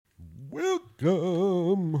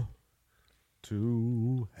Welcome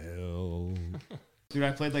to hell. Dude,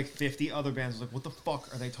 I played like 50 other bands. I was like, what the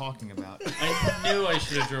fuck are they talking about? I knew I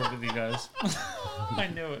should have drove with you guys. I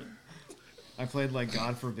knew it. I played like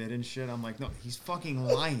God Forbid and shit. I'm like, no, he's fucking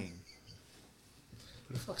lying.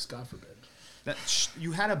 Who the fuck's God Forbid?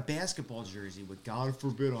 You had a basketball jersey with God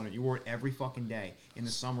Forbid on it. You wore it every fucking day in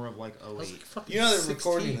the summer of like 08. You know they're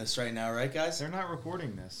recording this right now, right, guys? They're not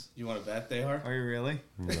recording this. You want to bet they are? Are you really?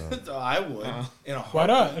 No. I would. In a Why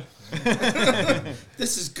not?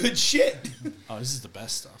 This is good shit. Oh, this is the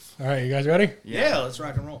best stuff. All right, you guys ready? Yeah, let's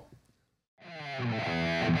rock and roll.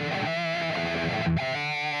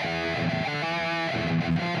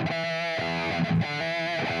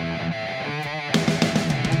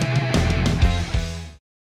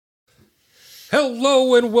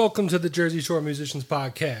 Hello and welcome to the Jersey Shore Musicians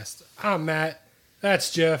Podcast. I'm Matt.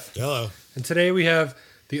 That's Jeff. Hello. And today we have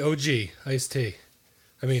the OG, Ice-T.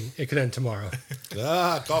 I mean, it could end tomorrow.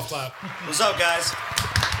 Golf clap. What's up, guys?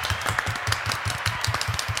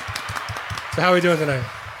 So how are we doing tonight?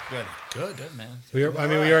 Good, man. We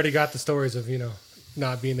already got the stories of,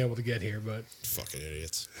 not being able to get here, but Fucking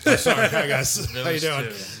idiots. Oh, sorry. Hi, guys. How you doing?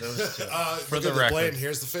 Those two. For the record. blade,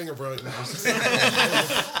 here's the finger, bro.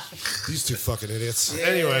 These two fucking idiots. Yeah,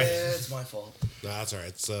 Anyway. it's my fault. No, that's all right.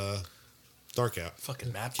 It's dark out.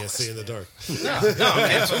 Fucking map. Can't see in the dark.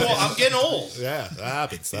 I'm getting old. Yeah, that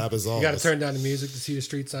happens. That happens all. you got to turn down the music to see the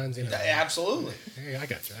street signs. Absolutely. Hey, I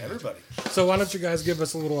got you. Everybody. So why don't you guys give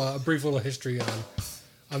us a brief little history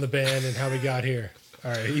on the band and how we got here? All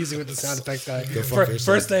right, easy with the sound effects guy.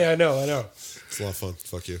 First day, I know. It's a lot of fun.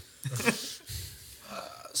 Fuck you.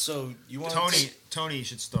 So you want Tony, you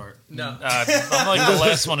should start. No. I'm like the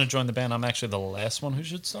last one to join the band. I'm actually the last one who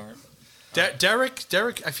should start. Derek,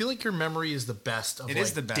 I feel like your memory is the best of It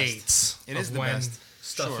is the best. dates. It is of the when best.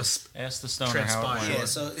 stuff Sure. is Ask the stoner how it transpired. went. Yeah,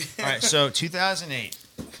 so All right, so 2008.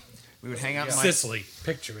 We would hang out in my... Sicily,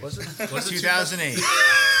 picture it. Was it 2008.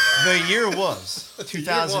 The year was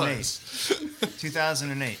 2008.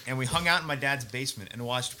 2008. And we hung out in my dad's basement and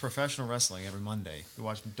watched professional wrestling every Monday. We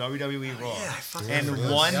watched WWE Raw. yeah, I fucking and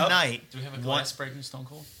remember one Yep. night... Do we have a glass breaking Stone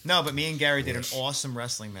Cold? No, but me and Gary did an awesome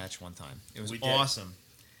wrestling match one time. It was We did. awesome.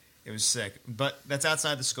 It was sick. But that's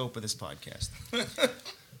outside the scope of this podcast.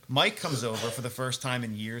 Mike comes over for the first time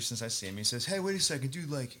in years since I see him. He says, hey, wait a second,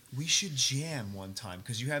 dude, we should jam one time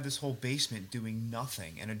because you have this whole basement doing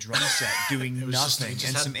nothing and a drum set doing It was nothing just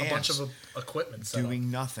and had some a amps bunch of equipment set doing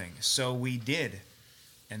up. nothing. So we did,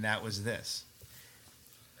 and that was this.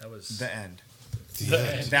 That was The end.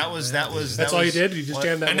 The That was That's all you did? You just what-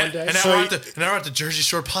 jammed that and one day? now we're at the Jersey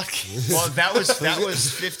Shore podcast. Well, that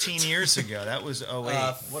was 15 years ago. That was 08.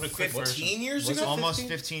 What a quick 15 years It was ago? almost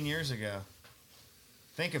 15 years ago.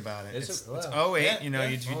 Think about it. Is It's it? 08, Yeah, you yeah.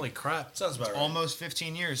 you Holy crap! Sounds about right. almost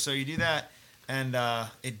 15 years. So you do that, and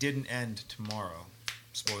it didn't end tomorrow.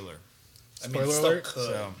 Spoiler. I mean, it Spoiler still alert. could,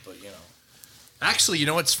 So- but Actually, you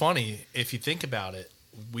know what's funny? If you think about it,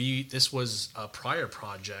 this was a prior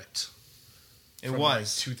project. It from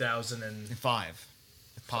was 2005. 5.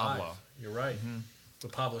 With Pablo. You're right.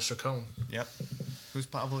 With Pablo Chacon. Yep. Who's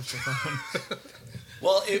Pablo Chacon?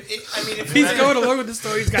 Well, if He's going along with the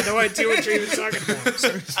story. He's got no idea what you're even talking about.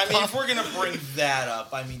 if we're gonna bring that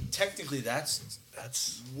up, technically that's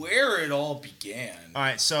where it all began. All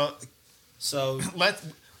right. So So let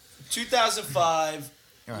 2005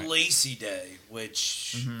 All right. Lacey Day,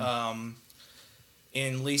 which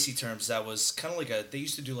in Lacey terms, that was kind of like they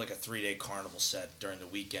used to do like a 3-day carnival set during the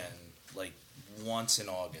weekend, like once in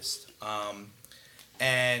August.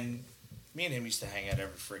 And me and him used to hang out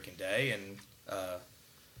every freaking day. And,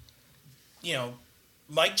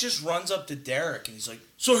 Mike just runs up to Derek and he's like,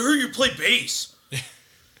 so I heard you play bass.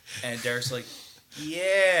 And Derek's like,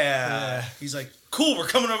 yeah. He's like, cool, we're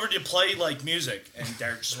coming over to play like music. And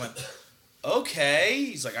Derek just went, okay.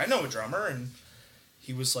 He's like, I know a drummer. And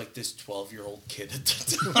he was like this 12-year-old kid at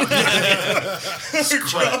the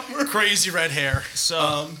time. Crazy red hair.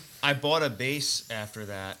 so I bought a bass after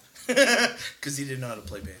that. Because he didn't know how to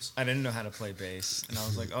play bass. I didn't know how to play bass, and I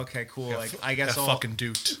was like, okay, cool. Like I guess Got fucking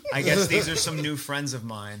duped. I guess these are some new friends of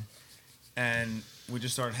mine, and we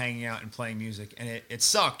just started hanging out and playing music, and it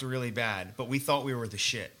sucked really bad, but we thought we were the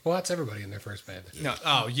shit. Well, that's everybody in their first band. No,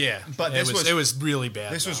 Oh yeah, But this was- it was really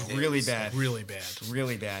bad. this was though. really bad, really bad.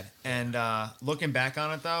 really bad. And looking back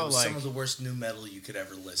on it though, It was like some of the worst new metal you could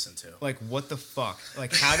ever listen to. what the fuck?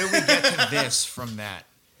 Like how did we get to this from that?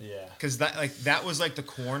 Yeah. Because that was like the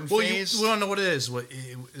corn Well, phase. we don't know what it is. What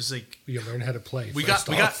it was like. You learn how to play. We got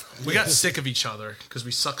sick of each other because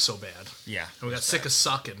we suck so bad. Yeah. And we got sick of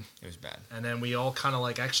sucking. It was bad. And then we all kind of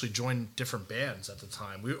like actually joined different bands at the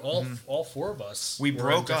time. We all four of us. We were in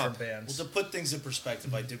broke different up. bands. Well, to put things in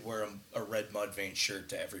perspective, I did wear a red Mudvayne shirt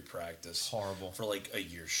to every practice. Horrible. For like a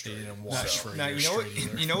year straight. They didn't wash for a Now year you know what? straight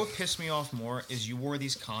either. You know what pissed me off more is you wore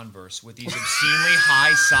these Converse with these obscenely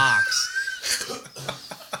high socks.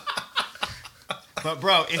 But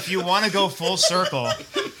bro, if you want to go full circle,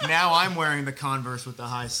 now I'm wearing the Converse with the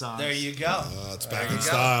high socks. There you go. It's back in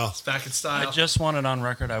style. It's back in style. I just want it on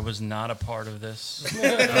record. I was not a part of this.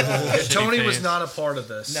 Tony was face. not a part of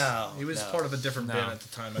this. No, he was no. part of a different band at the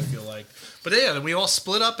time. I feel like, but yeah, we all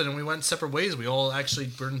split up and we went separate ways. We all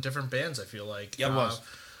actually were in different bands. I feel like Yep. It was.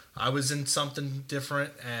 I was in something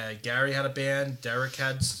different. Gary had a band. Derek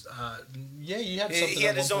had, you had something. He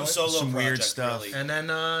had at his one own point. solo Some weird project, stuff. really. And then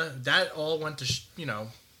that all went to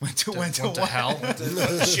went to went to what? hell.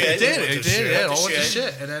 Shit. It did. It all went to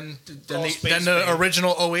shit. shit. And then All the, space then the band.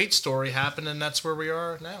 original 08 story happened, and that's where we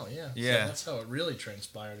are now. Yeah. Yeah. So that's how it really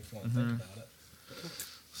transpired. If you want to think about it.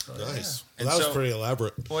 So, Nice. And Well, that so- was pretty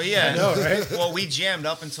elaborate. Well, yeah. I know, right? Well, we jammed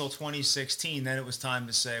up until 2016. Then it was time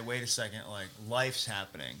to say, wait a second, like life's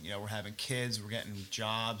happening. You know, we're having kids, we're getting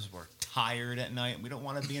jobs, we're tired at night. We don't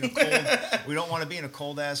want to be in a cold. We don't want to be in a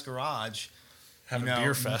cold ass garage. Having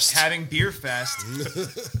beer fest. Having beer fest.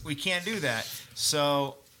 We can't do that.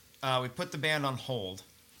 So we put the band on hold,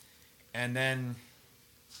 and then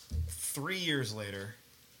 3 years later,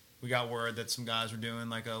 we got word that some guys were doing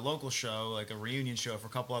like a local show, like a reunion show for a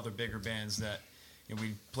couple other bigger bands that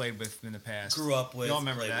we played with in the past. Grew up with. Y'all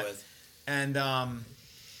remember played that? with. And we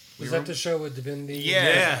Was were, that the show with Divinity? Yeah.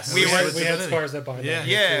 Yes. We, We had, were- we had Scars That Bind. Yeah.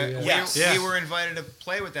 yeah, Yes. we Yeah. were invited to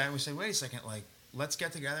play with that, and we said, wait a second, like let's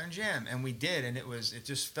get together and jam, and we did, and it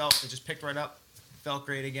just picked right up, felt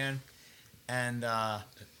great again, and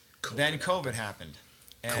then COVID happened,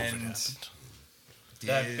 and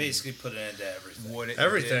That did basically put an end to everything. what it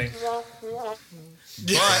Everything.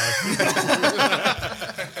 did.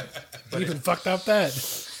 But Even fucked up that.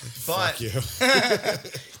 but Fuck you.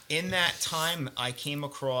 in that time, I came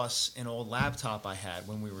across an old laptop I had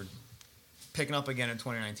when we were picking up again in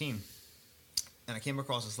 2019. And I came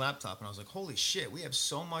across this laptop, and I was like, holy shit, we have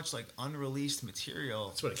so much, like, unreleased material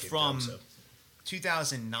That's what it came from down to.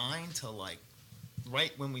 2009 to, like,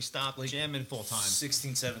 right when we stopped jamming full-time.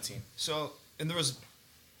 16, 17. So, and there was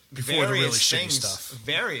Before the really various shitty things, stuff.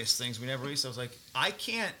 various things we never released. I was like, I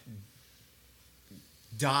can't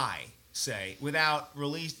die, say, without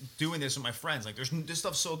doing this with my friends. Like, this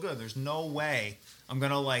stuff's so good. There's no way I'm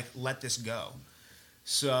gonna like let this go.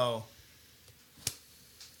 So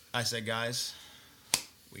I said, guys,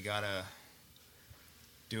 we gotta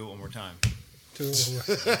do it one more time.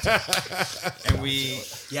 And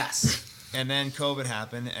Yes. and then COVID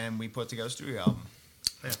happened, and we put together a studio album.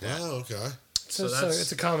 Oh, okay. So that's-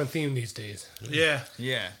 it's a common theme these days. Yeah.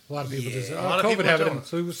 Yeah. A lot of people just, Yeah. oh, A lot of COVID people happened,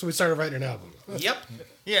 don't. so we started writing an album. Yep.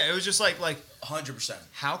 Yeah, it was just like 100%.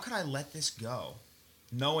 how could I let this go?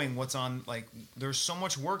 Knowing what's on, like, there's so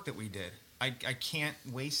much work that we did. I can't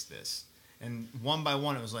waste this. And one by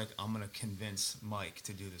one, it was like, I'm going to convince Mike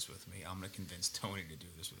to do this with me. I'm going to convince Tony to do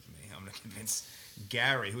this with me. I'm going to convince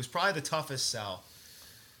Gary, who was probably the toughest sell.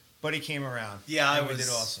 But he came around. Yeah, and I we was- did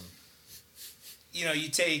awesome. You know, you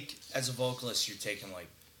take, as a vocalist, you're taking like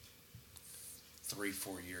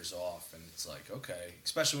 3-4 years off, and it's like, okay,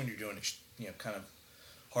 especially when you're doing, kind of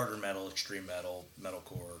harder metal, extreme metal,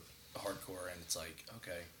 metalcore, hardcore, and it's like,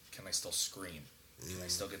 okay, can I still scream? Can I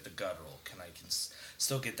still get the guttural? Can I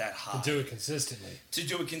still get that high? Do it consistently. To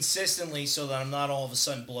do it consistently so that I'm not all of a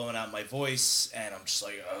sudden blowing out my voice and I'm just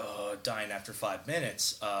like, dying after 5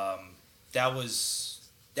 minutes. That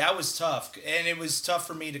was tough. And it was tough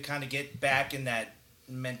for me to kind of get back in that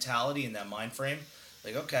mentality, in that mind frame.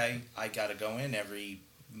 Like, okay, I got to go in every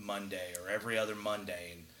Monday or every other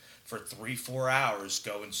Monday and for 3-4 hours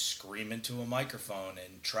go and scream into a microphone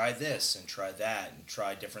and try this and try that and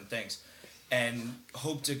try different things. And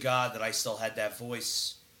hope to God that I still had that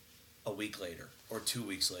voice a week later or 2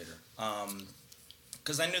 weeks later.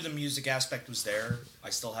 Because I knew the music aspect was there. I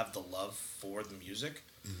still have the love for the music.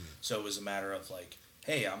 Mm-hmm. So it was a matter of like,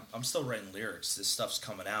 hey, I'm still writing lyrics. This stuff's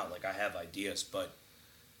coming out. Like, I have ideas, but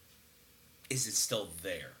is it still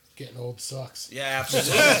there? Getting old sucks. Yeah,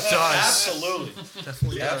 absolutely. Absolutely.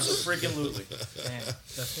 Definitely does. Absolutely.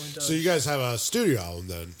 Definitely does. So you guys have a studio album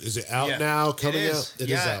then? Is it out Yeah. now? Coming It is. out? It is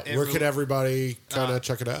Yeah, out. Where could everybody kind of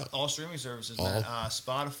check it out? All streaming services, All? man.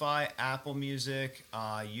 Spotify, Apple Music,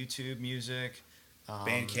 YouTube Music,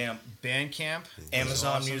 Bandcamp.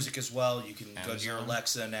 Amazon Music as well. You can go to your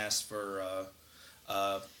Alexa and ask for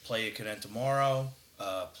play It Could End Tomorrow,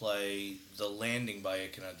 play The Landing by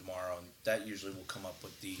It Could End Tomorrow, and that usually will come up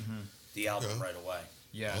with the album right away.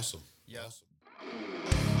 Yeah. Awesome. Yeah. Awesome.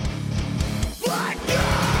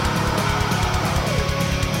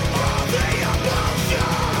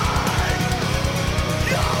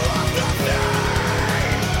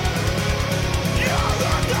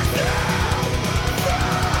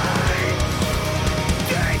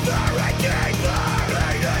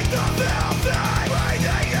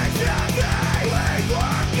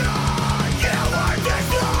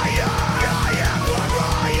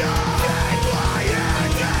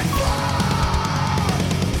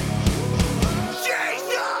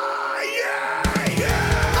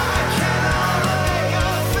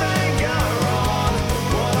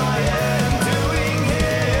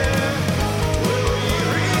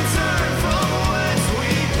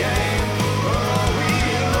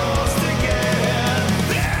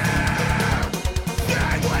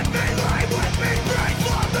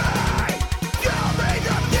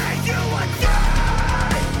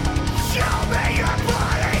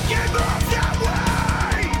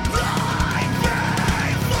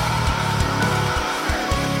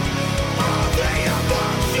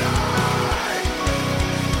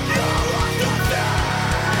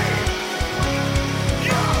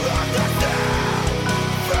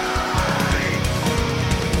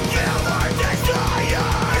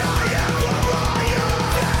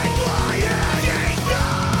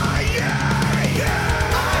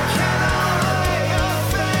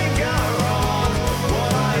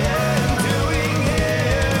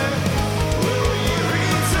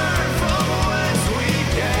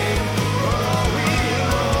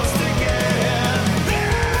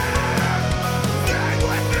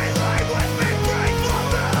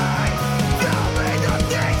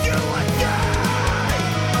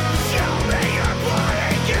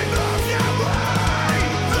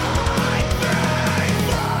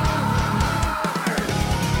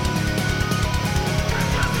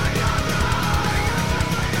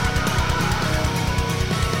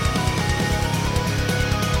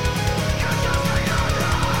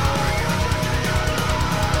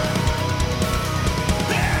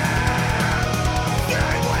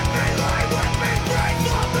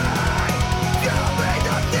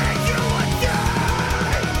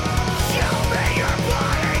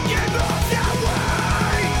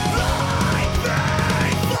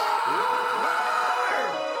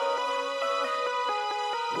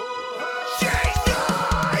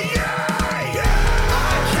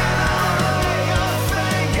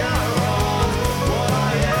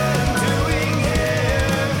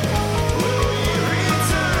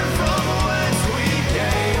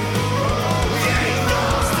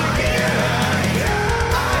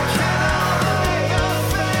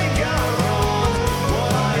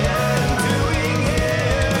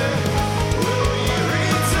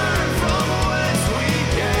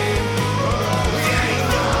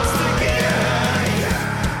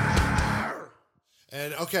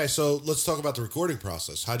 Okay, so let's talk about the recording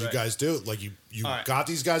process. How'd you guys do it? Like you got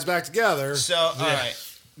these guys back together. So, all right,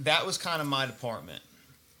 that was kind of my department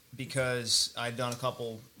because I'd done a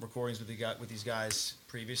couple recordings with these guys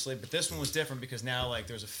previously, but this one was different because now like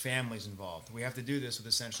there's a families involved. We have to do this with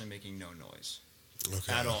essentially making no noise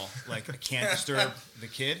at all. Like I can't disturb the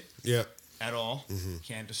kid at all. Mm-hmm.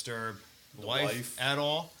 Can't disturb the wife at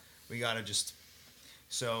all. We gotta just.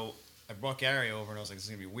 So I brought Gary over and I was like, "This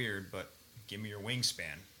is gonna be weird, but." Give me your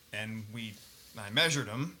wingspan. And I measured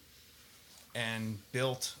him and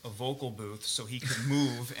built a vocal booth so he could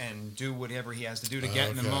move and do whatever he has to do to get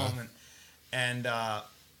in the moment. And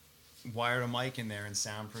wired a mic in there and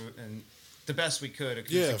soundproof and the best we could.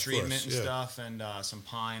 Acoustic treatment and stuff and some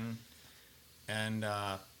pine. And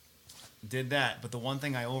did that. But the one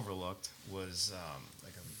thing I overlooked was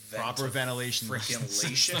like a proper ventilation. Freaking So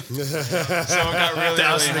it got really,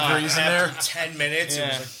 really hot. degrees in there. After 10 minutes, it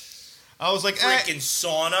was like I was like, freaking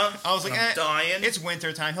sauna. I was like, I'm dying. It's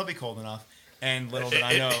winter time. He'll be cold enough. And little did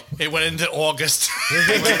I know. It went into August.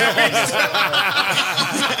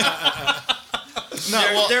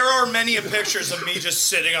 There are many pictures of me just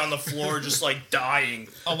sitting on the floor, just like dying.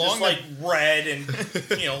 Just like red and,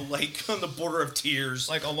 like on the border of tears.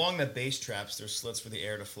 Like along the bass traps, there's slits for the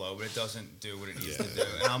air to flow, but it doesn't do what it needs to do.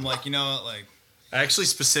 And I'm like, I actually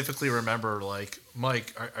specifically remember, like,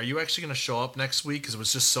 Mike, are you actually going to show up next week? Because it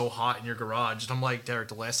was just so hot in your garage. And I'm like, Derek,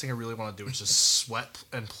 the last thing I really want to do is just sweat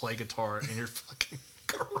and play guitar in your fucking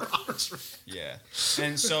garage. Yeah.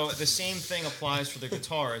 And so the same thing applies for the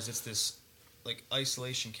guitars. It's this like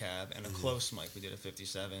isolation cab and a close mic. We did a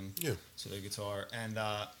 57 Yeah. to the guitar, and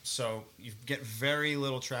so you get very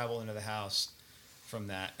little travel into the house from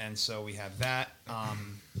that. And so we have that.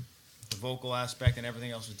 The vocal aspect and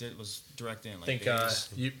everything else was direct in. Like I think bass.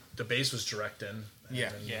 the bass was direct in.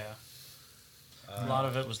 Yeah. And Yeah. A lot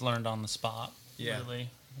of it was learned on the spot. Yeah. Really.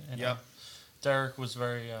 And, Yep. Derek was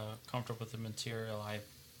very comfortable with the material.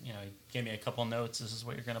 He gave me a couple notes. This is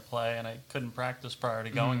what you're going to play, and I couldn't practice prior to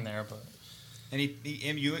going there, but. And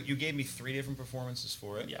you gave me 3 different performances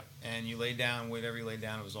for it. Yeah. And you laid down whatever you laid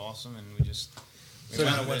down. It was awesome, and we just. So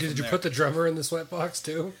did you put the drummer in the sweatbox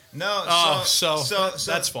too? No. Oh, so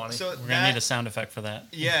that's funny. So We're going to need a sound effect for that.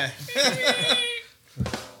 Yeah. All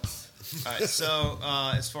right. So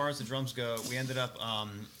as far as the drums go, we ended up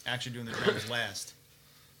actually doing the drums last.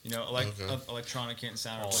 Electronic kit and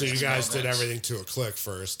sound. So you guys did everything to a click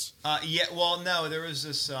first. Yeah. Well, no. There was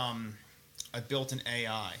this. I built an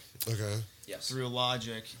AI Okay. Yes. through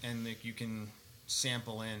Logic, and you can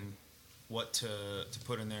sample in what to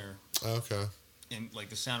put in there. Okay. In like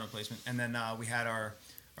the sound replacement, and then we had our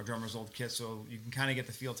drummer's old kit, so you can kind of get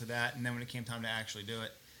the feel to that. And then when it came time to actually do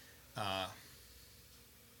it,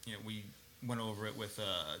 we went over it with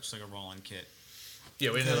just like a Roland kit.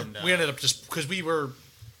 Yeah, we ended up just because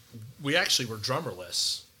we actually were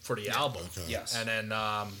drummerless for the album. Okay. Yes. And then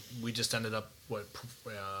we just ended up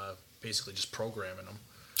basically just programming them.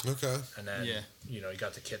 Okay. And then Yeah. you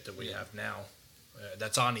got the kit that we have now.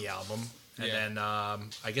 That's on the album. And Yeah. then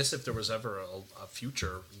I guess if there was ever a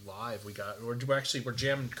future live, we're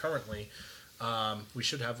jamming currently. We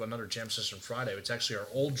should have another jam session Friday. It's actually our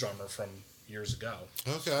old drummer from years ago.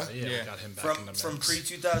 Okay. We got him back in the mix. From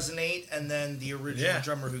pre-2008, and then the original Yeah.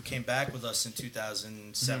 drummer who came back with us in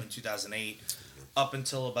 2007, 2008, up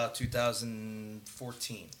until about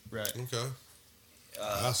 2014. Right. Okay.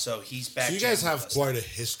 So he's back. So you guys jamming have with us quite now. a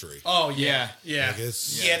history. Oh yeah. Like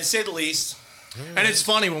it's, Yeah, to say the least. And it's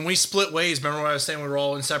funny when we split ways. Remember when I was saying we were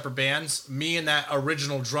all in separate bands? Me and that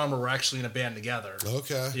original drummer were actually in a band together.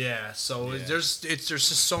 Okay. Yeah, so there's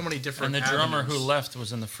just so many different. And the drummer who avenues. left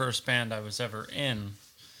was in the first band I was ever in.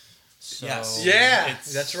 So Yes. Yeah,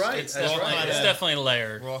 that's right. It's That's definitely, right. it's definitely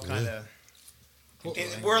layered. We're all kind of.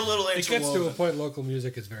 We're a little It gets to a interwoven. point. Local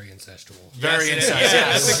music is very incestual. Very Yes, incestuous. yeah,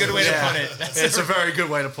 that's a good way to put it. It's a very good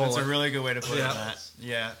way to pull That's it. a really good way to put Yeah. it. Matt.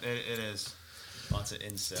 Yeah, it is. Lots of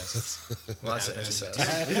incest. Lots of incest.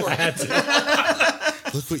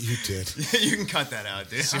 Look what you did. You can cut that out,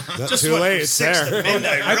 dude. Not too late. It's there.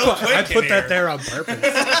 Midnight, I real put, quick I put in that here. there on purpose.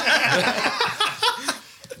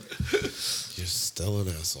 You're still an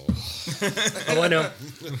asshole. Oh, I know.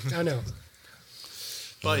 I know.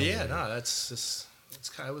 But yeah, no, that's just it's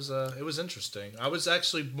kind of it was interesting. I was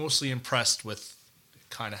actually mostly impressed with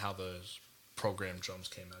kind of how the programmed drums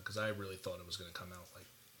came out because I really thought it was going to come out like.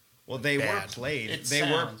 Well, they were Bad. played. It They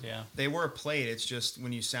sounds, were. yeah. They were played. It's just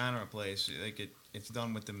when you sound on a place, like it's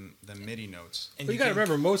done with the MIDI notes. And But you got to can-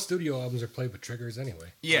 remember, most studio albums are played with triggers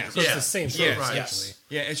anyway. Yeah. So it's the same thing, Yeah. essentially. Yes.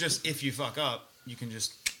 Yeah, it's just if you fuck up, you can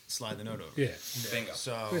just slide the note over. Yeah. Bingo.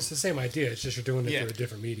 So It's the same idea. It's just you're doing it Yeah. through a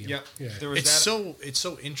different medium. Yep. Yeah. There was It's that.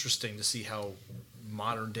 so interesting to see how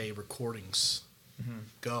modern day recordings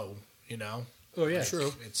go. Oh, yeah.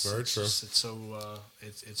 True. It's Very it's true. just- it's so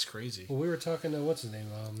it's crazy. Well, we were talking to, what's his name?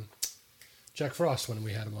 Jack Frost when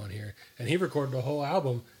we had him on here. And he recorded a whole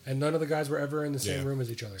album, and none of the guys were ever in the same Yeah. room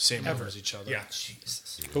as each other. Same Ever. number as each other. Yeah.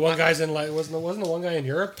 Jesus. The one guy's in, like, wasn't the one guy in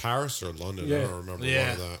Europe? Paris or London? Yeah. I don't remember Yeah.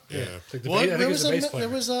 one of that. Yeah. Like the What? I think There it was was a bass a player. there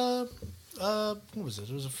was a what was it?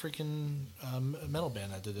 There was a freaking metal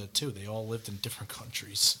band that did it too. They all lived in different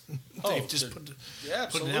countries. They just put Yeah, an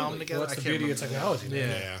album absolutely. together. Well, that's I the can't beauty of remember. technology, man.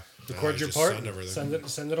 Yeah. Record your Just part, send everything.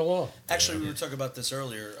 send it along. Actually, we were talking about this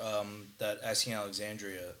earlier. That Asking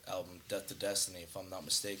Alexandria album, Death to Destiny, if I'm not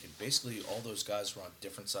mistaken. Basically, all those guys were on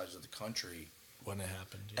different sides of the country, When it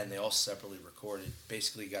happened. Yeah. and they all separately recorded.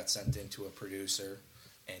 Basically, got sent into a producer,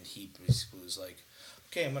 and he basically was like,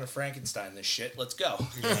 "Okay, I'm gonna Frankenstein this shit. Let's go."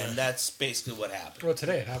 And that's basically what happened. Well,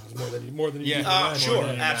 today it happens more than you Yeah. can imagine. Sure,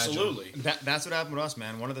 than you absolutely. That's what happened with us,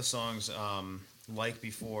 man. One of the songs, like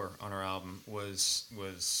before on our album, was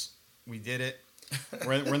we did it.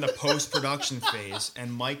 We're in the post production phase,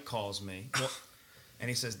 and Mike calls me, and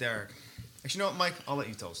he says, "Derek, actually, you know what, Mike? I'll let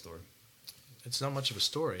you tell the story." It's not much of a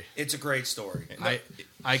story. It's a great story.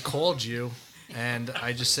 I called you, and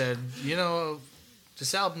I just said,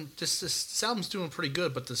 this album's doing pretty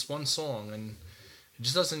good, but this one song, and it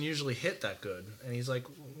just doesn't usually hit that good. And he's like,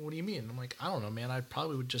 "What do you mean?" I'm like, "I don't know, man. I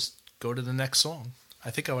probably would just go to the next song.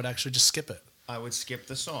 I think I would actually just skip it. I would skip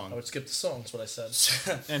the I song, would skip the song." That's what I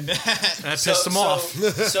said. and And I pissed him off.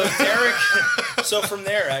 So Derek, so from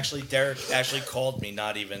there, Derek actually called me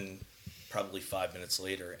not even probably 5 minutes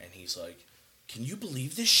later, and he's like, "Can you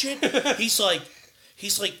believe this shit?" he's like,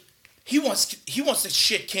 he wants to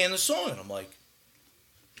shit can the song, and I'm like,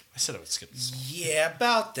 I said I would skip this song. yeah,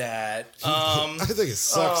 about that. I think it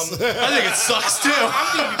sucks. I think it sucks too.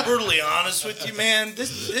 I'm gonna be brutally honest with you, man.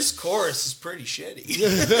 This chorus is pretty shitty.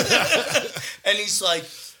 And he's like,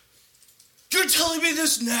 "You're telling me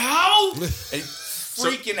this now?" And he's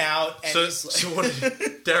freaking out. And he's like, so what?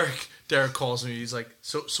 Derek calls me. He's like,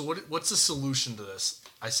 so what's the solution to this?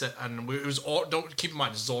 I said, and it was all. Don't keep in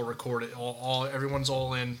mind, this is all recorded. All everyone's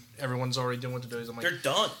all in. Everyone's already doing what they're doing. I'm like, they're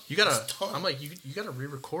done. You gotta. I'm like, you gotta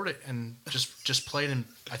re-record it and just play it in.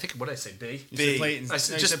 I think what did I say, B. You said play it in, I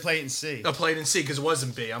said, no, you said play it in C. I played in C because it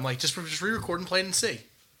wasn't B. I'm like, just re-record and play it in C.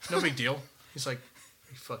 No big deal. He's like,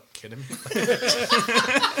 are you fucking kidding me?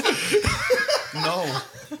 No.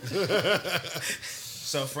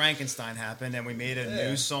 So Frankenstein happened, and we made a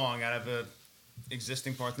new song out of a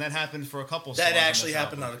existing parts, and that happened for a couple. That songs actually on this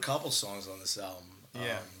happened album. on a couple songs on this album.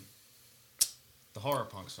 Yeah. The horror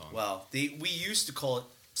punk song. Well, we used to call it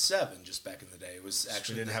 7 just back in the day. It was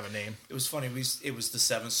actually didn't have a name. It was funny. It was the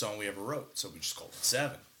 7th song we ever wrote, so we just called it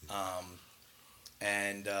 7.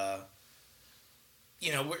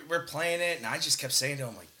 We're playing it, and I just kept saying to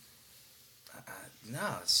him, like,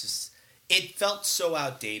 no, it's just, it felt so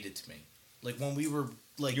outdated to me. Like when we were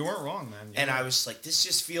like, you weren't wrong, man. And I was like, this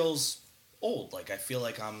just feels old. Like I feel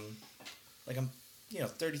like I'm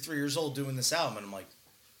 33 years old doing this album, and I'm like,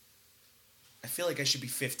 I feel like I should be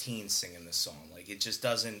 15 singing this song. Like it just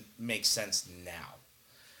doesn't make sense now.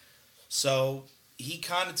 So he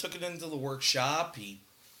kind of took it into the workshop. He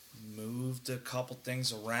moved a couple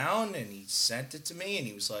things around, and he sent it to me, and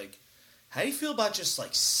he was like, how do you feel about just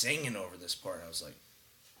like singing over this part? And I was like,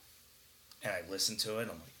 and I listened to it,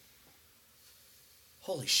 and I'm like,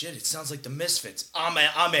 holy shit, it sounds like the Misfits. I'm in.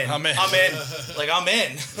 Like, I'm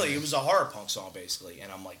in. Like, it was a horror punk song, basically.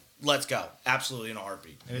 And I'm like, let's go. Absolutely in a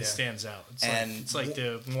heartbeat. And it stands out. It's like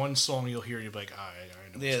the one song you'll hear, you'll be like,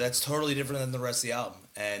 I know. Yeah, that's totally different than the rest of the album.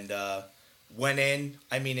 And went in.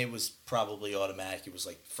 I mean, it was probably automatic. It was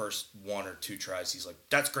like first 1 or 2 tries. He's like,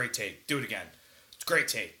 that's great take. Do it again. It's great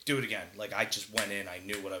take. Do it again. Like, I just went in. I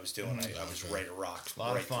knew what I was doing. I was ready to rock. A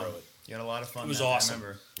lot right of fun. through it. You had a lot of fun. It was I awesome.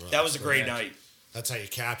 remember. That was a great night. That's how you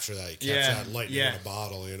capture that. You capture that lightning in a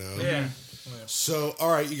bottle, you know? Yeah. So,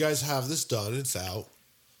 all right, you guys have this done. It's out.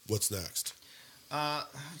 What's next?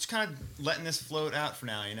 Just kind of letting this float out for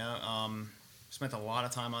now, you know? Spent a lot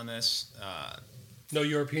of time on this. No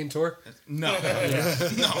European tour? No.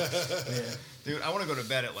 No. Dude, I want to go to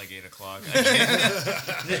bed at like 8 o'clock. I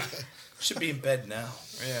can't. Should be in bed now.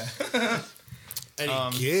 Yeah.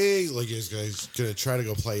 Any gig? Like, is guys gonna try to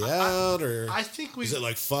go play out, or I think we. Is it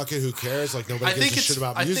like fuck it? Who cares? Like nobody I think gives a it's shit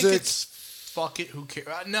about I music. think it's fuck it. Who cares?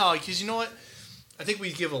 No, because you know what? I think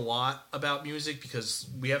we give a lot about music because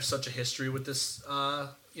we have such a history with this.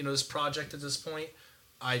 This project at this point.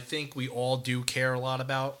 I think we all do care a lot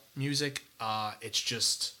about music. It's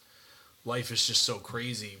just life is just so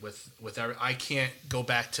crazy with I can't go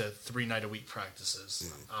back to 3-night-a-week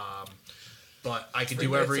practices. But I could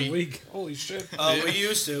do every week. Holy shit! We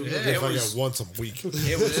used to. If I get once a week.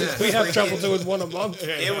 It was. We have trouble doing one a month.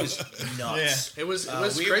 It was nuts. It was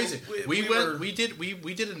crazy. We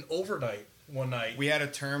did an overnight one night. We had a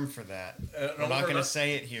term for that. an I'm not going to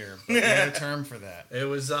say it here, but we had a term for that. It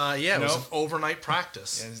was it was an overnight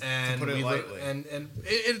practice, to put it lightly. And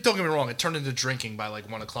don't get me wrong, it turned into drinking by like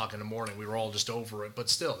 1 o'clock in the morning. We were all just over it, but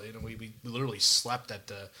still, we literally slept at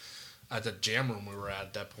the jam room we were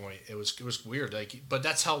at that point. It was weird, but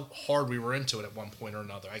that's how hard we were into it at one point or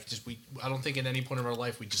another. I don't think at any point in our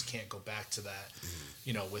life we just can't go back to that,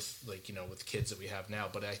 with kids that we have now.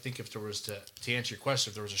 But I think if there was to answer your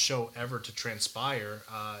question, if there was a show ever to transpire,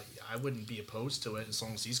 I wouldn't be opposed to it as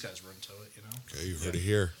long as these guys were into it. Okay, you heard it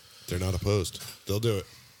here. They're not opposed. They'll do it.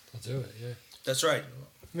 They'll do it. Yeah. That's right.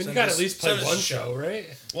 I mean, you got to at least play one show, right?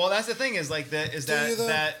 Well, that's the thing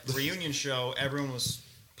that reunion show everyone was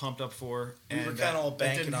pumped up for. We were kind of all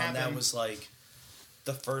banking on that was like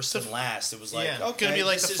the first and last. It was like, okay, gonna be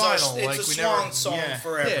like this the is final. It's like a we song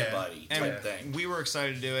for everybody type thing. We were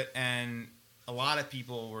excited to do it, and a lot of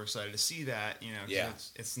people were excited to see that.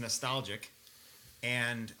 It's nostalgic,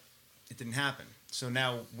 and it didn't happen. So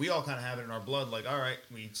now we all kind of have it in our blood. Like, all right,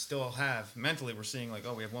 we still have mentally. We're seeing like,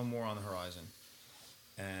 oh, we have one more on the horizon.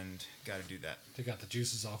 And got to do that. They got the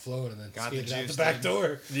juices all flowing and then got skated the out juice, the back dude.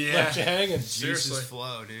 door. Yeah. Left you hanging. Juices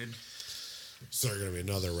flow, dude. So there going to be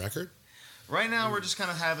another record? Right now, we're just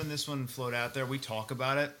kind of having this one float out there. We talk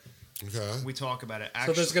about it. Okay. We talk about it.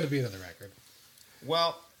 So there's going to be another record.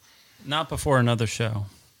 Well, not before another show.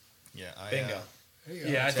 Yeah. Bingo.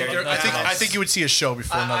 Yeah, I think you would see a show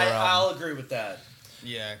before another album. I'll agree with that.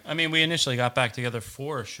 Yeah. I mean, we initially got back together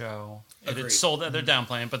for a show. Agreed. It sold out. They're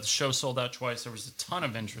downplaying, but the show sold out twice. There was a ton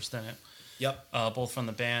of interest in it. Yep. Both from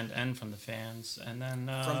the band and from the fans. And then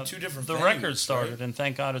From two different the venues, record started, right? and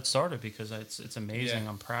thank God it started because it's amazing. Yeah.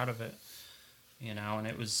 I'm proud of it. You know, and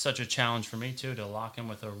it was such a challenge for me too to lock in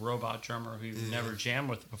with a robot drummer who you've never jammed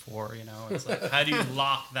with before. You know, it's like how do you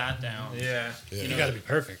lock that down? Yeah. You got to be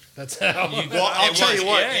perfect. That's how. Well, I'll tell you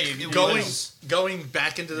what. Yeah, Going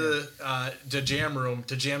back into the jam room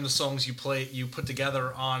to jam the songs you put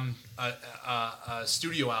together on a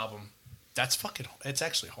studio album. That's fucking. It's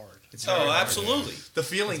actually hard. Absolutely. The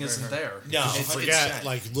feeling isn't there. No, Forget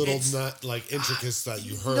like little intricacies that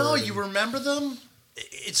you heard. No, you remember them.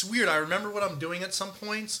 It's weird. I remember what I'm doing at some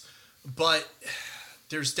points, but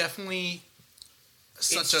there's definitely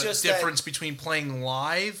such a difference between playing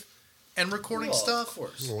live and recording stuff. Of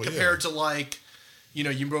course. Well, compared to like, you know,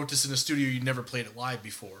 you wrote this in a studio, you never played it live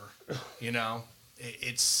before. You know,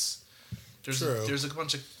 there's a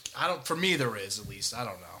bunch of for me there is at least. I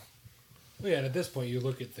don't know. Well, yeah, and at this point, you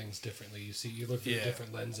look at things differently. You look through a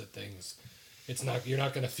different lens at things. You're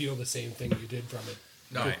not going to feel the same thing you did from it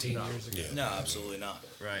 15 years ago. No, absolutely not.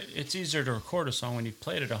 Right. It's easier to record a song when you've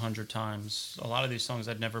played it 100 times. A lot of these songs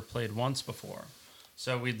I'd never played once before.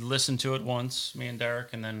 So we'd listen to it once, me and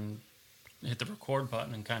Derek, and then hit the record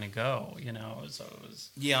button and kind of go, you know. So it was...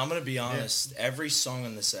 Yeah, I'm going to be honest. Every song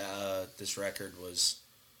on this record was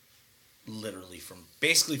literally from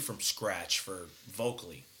scratch for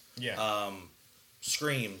vocally. Yeah.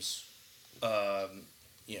 Screams,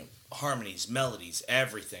 harmonies, melodies,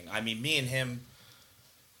 everything. I mean, me and him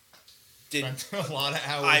did a lot of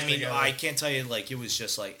hours. I mean, together. I can't tell you, like, it was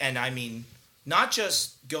just like, and I mean, not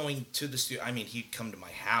just going to the studio. I mean, he'd come to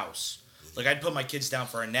my house. Like, I'd put my kids down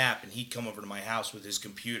for a nap, and he'd come over to my house with his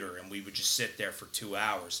computer, and we would just sit there for 2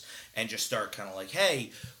 hours and just start kind of like,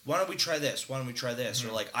 hey, why don't we try this? Why don't we try this?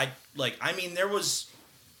 Mm-hmm. Or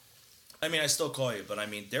I still call you, but I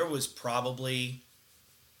mean, there was probably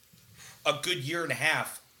a good year and a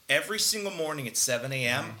half. Every single morning at 7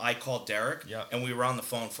 a.m., I called Derek, and we were on the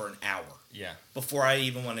phone for an hour. Yeah. Before I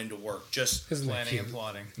even went into work, just Isn't that planning cute? and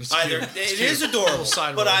plotting. it is adorable,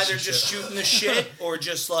 Side but either relationship. just shooting the shit or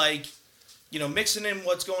just like, mixing in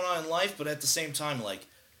what's going on in life, but at the same time, like,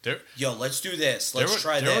 yo, let's do this. Let's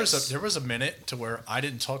try this. There was a minute to where I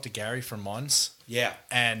didn't talk to Gary for months. Yeah.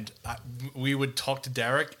 And we would talk to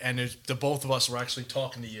Derek, and the both of us were actually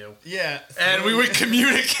talking to you. Yeah. And we would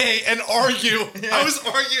communicate and argue. I was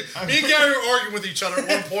arguing. Me and Gary were arguing with each other at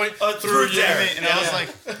one point through Derek. And I was like,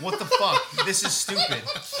 what the fuck? This is stupid.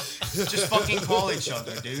 Just fucking call each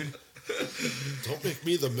other, dude. Don't make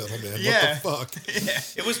me the middleman. Yeah. What the fuck? Yeah.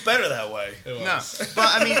 It was better that way. No, but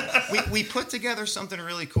I mean, we put together something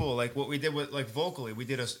really cool. Like what we did with like vocally,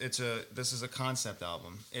 this is a concept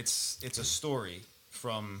album. It's a story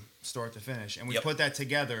from start to finish, and we put that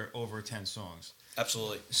together over 10 songs.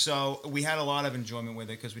 Absolutely. So we had a lot of enjoyment with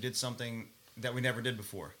it because we did something that we never did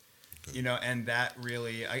before, and that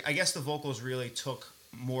really, I guess the vocals really took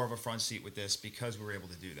more of a front seat with this because we were able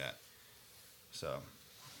to do that. So.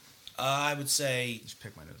 I would say, just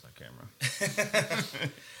pick my nose on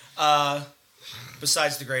camera.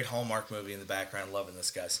 Besides the great Hallmark movie in the background, loving this,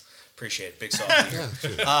 guys. Appreciate it. Big song.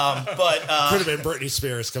 Could But have been Britney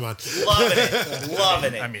Spears. Come on.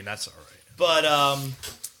 Loving it. I mean, that's all right. But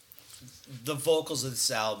the vocals of this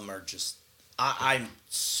album are just, I'm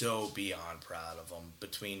so beyond proud of them.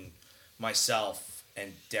 Between myself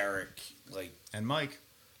and Derek, And Mike.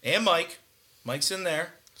 Mike's in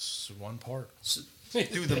there. It's one part.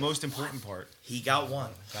 Dude, the most important part. He got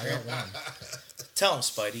one. I got one. Tell him,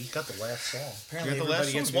 Spidey. Got the last song. Apparently, You got the last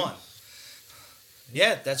everybody gets song, one.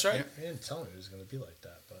 Yeah, that's right. He didn't tell me it was going to be like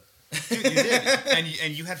that, but Dude, you did.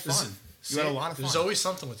 And you had fun. You had a lot of fun. there's always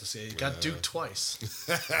something with this. You got Duke twice.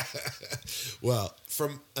 Well,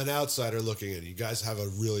 from an outsider looking in, you guys have a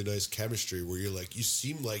really nice chemistry where you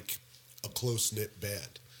seem like a close-knit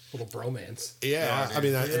band. Little bromance. Yeah, I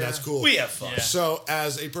mean, and that's cool. We have fun. Yeah. So,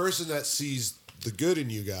 as a person that sees the good in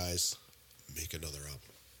you guys, make another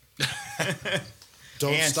album.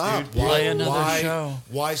 Don't Ants, stop. dude. Play another show.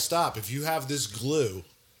 Why stop? If you have this glue,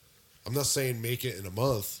 I'm not saying make it in a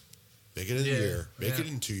month. Make it in a year. Make it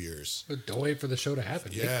in 2 years. But don't wait for the show to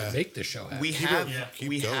happen. Yeah. Make the show happen. We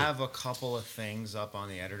Keep going. have a couple of things up on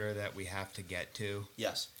the editor that we have to get to.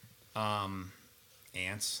 Yes.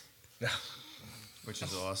 Ants. Which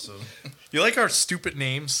is awesome. You like our stupid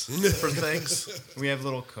names for things? We have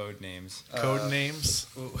little code names. Code names?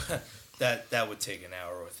 Ooh, that would take an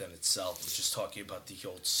hour within itself. Just talking about the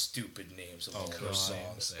old stupid names of all those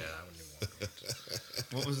songs. Yeah, I wouldn't even want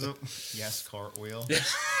What was the yes cartwheel?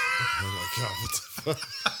 Oh my god! What the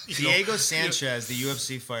fuck? Diego Sanchez, the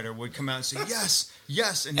UFC fighter, would come out and say yes,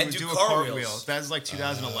 yes, and he And would do do a cartwheels. cartwheel. That's like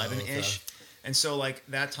 2011-ish. okay. And so, like,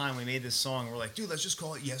 that time we made this song, we're like, dude, let's just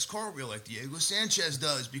call it Yes Cartwheel, like Diego Sanchez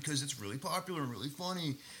does, because it's really popular and really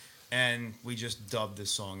funny. And we just dubbed this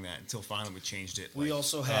song that until finally we changed it. We like,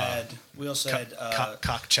 also had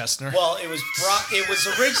Cock Chestnut. well, it was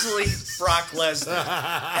originally Brock Lesnar,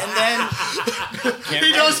 and then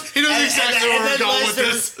He knows exactly where we're going with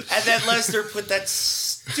this. And then Lesnar put that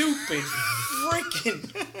stupid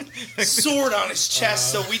freaking sword on his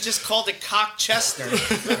chest, so we just called it Cock Chestnut,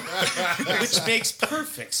 which makes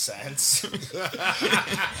perfect sense.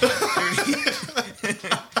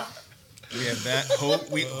 we had that.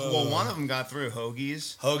 Well, one of them got through,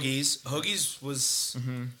 Hoagies. Hoagies was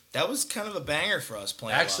that was kind of a banger for us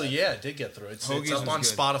playing. Actually, live. yeah, it did get through. It's Hoagies up on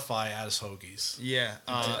was good. Spotify as Hoagies. Yeah.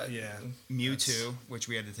 Yeah. Mewtwo, which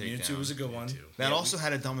we had to take Mewtwo down. was a good one. That also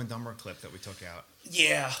had a Dumb and Dumber clip that we took out.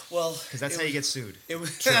 Yeah, well, Because that's how you get sued. It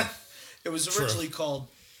was it was originally called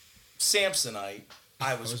Samsonite.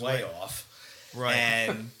 I was way off. Right.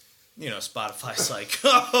 And Spotify's like,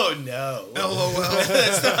 oh no. LOL.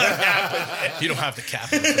 You don't have the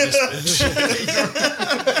capital for this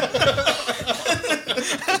bitch.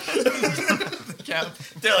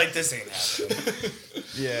 They're like, this ain't happening.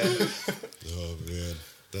 Yeah. Oh man,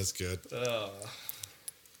 that's good. Go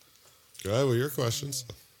ahead with your questions.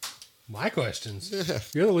 My questions. Yeah.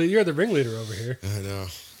 You're the ringleader over here. I know.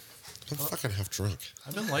 I'm fucking half drunk.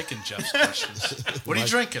 I've been liking Jeff's questions. What are you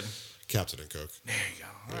drinking? Captain and Coke. There you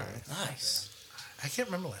go. All right. Nice. I can't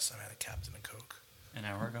remember last time I had a Captain and Coke. An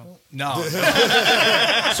hour ago. No,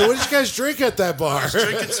 So what did you guys drink at that bar?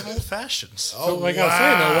 drinking some old fashions. So, like I was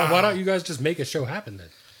saying, though, why don't you guys just make a show happen then?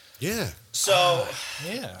 Yeah. So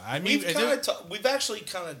Yeah, I mean, we've actually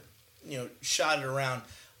kind of shot it around.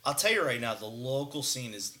 I'll tell you right now, the local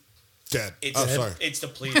scene is Dead. it's Sorry. it's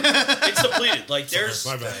depleted. It's depleted. Like there's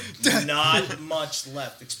My bad. not much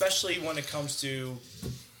left, especially when it comes to,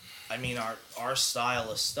 I mean, our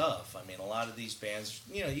style of stuff. I mean, a lot of these bands,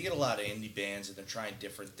 you get a lot of indie bands and they're trying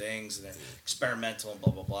different things and they're experimental and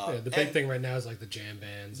blah blah blah. Yeah, the big thing right now is like the jam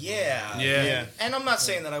bands. and all Yeah, that. Yeah. And I'm not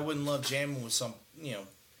saying that I wouldn't love jamming with some,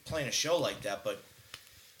 playing a show like that, but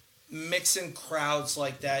mixing crowds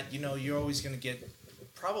like that, you're always going to get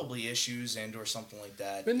probably issues and or something like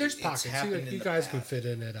that. And there's It's pockets. happened in You the guys can past. fit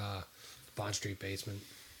in at Bond Street Basement.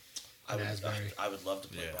 I would, Asbury. I would love to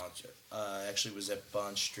play Bond Street. I actually was at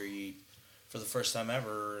Bond Street for the first time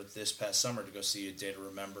ever this past summer to go see A Day to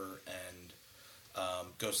Remember and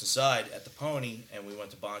Ghost Inside at the Pony, and we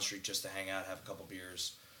went to Bond Street just to hang out, have a couple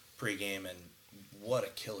beers pregame, and what a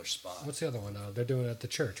killer spot. What's the other one? They're doing it at the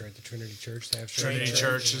church, right? The Trinity Church. They have shows Trinity there.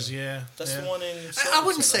 churches, yeah. That's yeah. the one in I wouldn't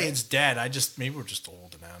Silverton, say right? it's dead. Maybe we're just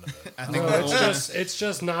old and out of it. I think No, we're it's older. it's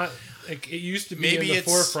just not. It used to be Maybe in the it's-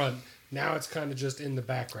 forefront. Now it's kind of just in the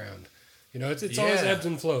background. It's always Yeah. ebbs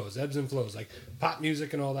and flows. Like pop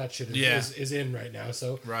music and all that shit is in right now.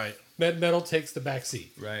 So Right. metal takes the back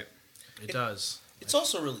seat. Right. It does. It's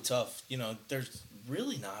also really tough. There's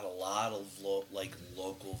really not a lot of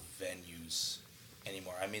local venues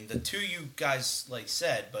anymore. I mean, the two you guys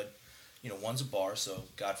said, but one's a bar, so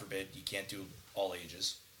God forbid you can't do all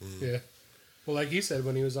ages. Yeah. Well, like he said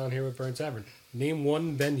when he was on here with Burn Tavern, name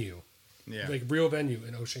one venue, Yeah. like real venue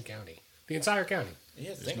in Ocean County, the entire county.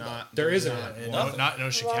 Yeah, There's think about not. There isn't not one. Nothing. Not in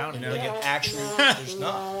Ocean County. it. Like an actual, there's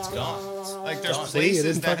not. It's gone. Like there's Done. See, you places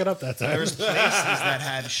didn't that fuck it up that time. there's places that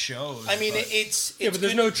had shows. I mean, but- it's Yeah, but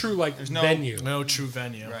there's good. no true no- venue. No true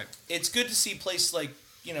venue. right. It's good to see places like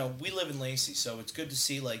we live in Lacey, so it's good to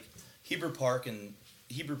see Heber Park in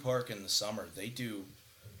the summer. They do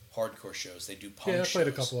hardcore shows. They do punk Yeah, I played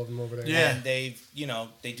a shows. couple of them over there. Yeah. And they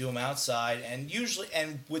do them outside, and usually,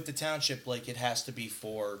 and with the township, it has to be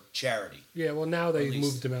for charity. Yeah, well, now they At least.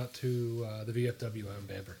 moved them out to the VFW out in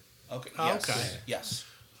Bamber. Okay. Oh, Yes. okay. Yes.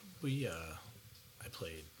 I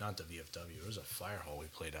played not the VFW. It was a fire hall. We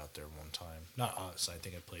played out there one time. Not us. I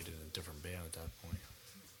think I played in a different band at that point.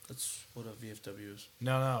 That's what a VFW is.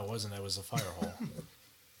 No, it wasn't. It was a fire hall.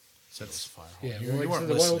 Said it was a fire hall. Yeah, You well, like, weren't so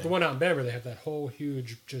the listening. one out in Bamber, they have that whole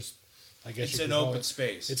huge, just I guess It's you an could call open it-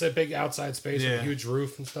 space. It's a big outside space with Yeah. a huge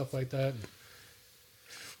roof and stuff like that. And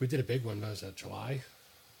we did a big one. That was in July.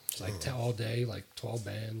 It's like all day, like 12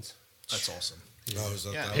 bands. That's awesome. Oh, is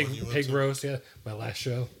that Yeah. that Pig, one you went pig to? roast, yeah. My last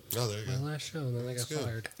show. Oh, there you My go. last show, and then I got good.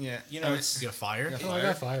 fired. Yeah. it's You got fired? Oh, I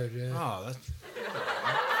got fired, yeah. Oh, that's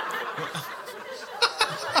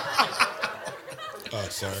Oh,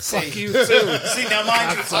 sorry. Fuck you too. See, now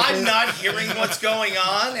mind you, I'm not hearing what's going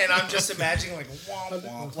on, and I'm just imagining like, womp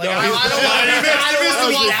womp. Like, I don't want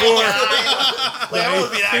to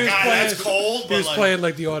be that guy. That's cold. He was but playing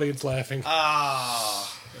like the audience laughing.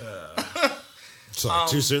 Sorry,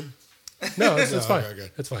 too soon? No, it's fine.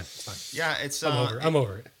 okay. It's fine. It's fine. Yeah, it's. I'm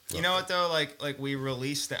over it. You know what though? Like we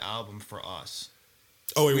released the album for us.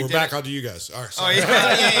 Oh, wait, We we're did back it- onto you guys. All right, Oh sorry.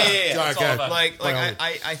 yeah. Sorry, okay. Like By all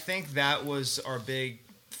I think that was our big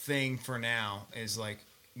thing for now is like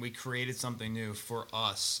we created something new for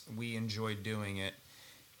us. We enjoyed doing it,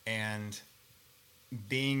 and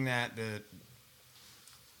being that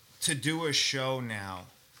to do a show now,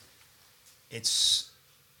 it's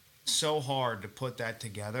so hard to put that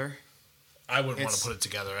together. I wouldn't want It's- to put it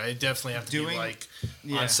together. I definitely have to Doing- be like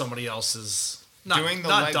yeah. on somebody else's. Not, Doing the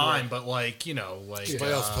not legwork. dime, but like like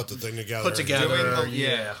Somebody else put the thing together. put together. Doing the-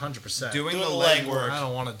 yeah, 100%. Doing the legwork. legwork I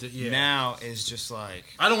don't want to do. Yeah. now is just like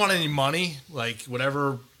I don't want any money. Like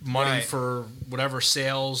whatever money Right. for whatever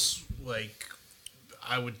sales. Like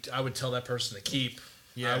I would tell that person to keep.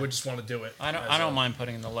 Yeah. I would just want to do it. I don't mind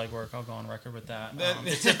putting in the legwork. I'll go on record with that.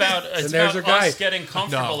 It's And about there's us your guy. getting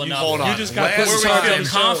comfortable No, you enough. hold on. You just got Last put Where we time-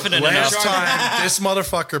 feel confident Last enough. time, this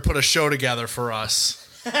motherfucker put a show together for us.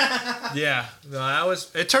 Yeah, no,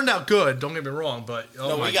 it turned out good. Don't get me wrong, but oh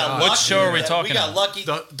No, my we got god, lucky. What show are we talking We got about? lucky.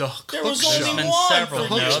 the There hook was show. only There's been one several. for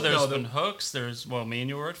No, Hooks. there's No, been hooks. There's me and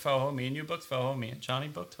you were at Foho. Me and you booked Foho. Me and Johnny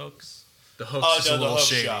booked hooks. The hooks Oh is no, a the little Hook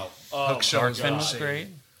shady. show. Oh, Hook show is a Darkfin little was shady. great.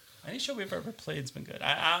 Any show we've ever played's been good.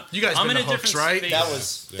 You guys I'm been in to a Hooks, different right?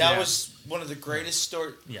 space. that Yeah. was one of the greatest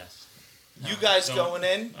stories. Yes. You guys don't- going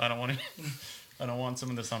in? I don't want to. I don't want some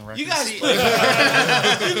of this on record. You guys play.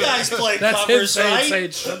 You guys play That's him covers, saying, right? saying,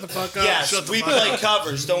 shut the fuck up. Yes, we play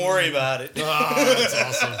covers. Don't worry about it. Oh, that's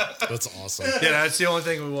awesome. That's awesome. Yeah, that's the only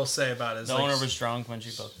thing we will say about it. Is The like, owner was drunk when she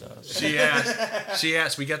booked us. she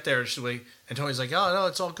asked. We get there. She like, and Tony's like, "Oh no,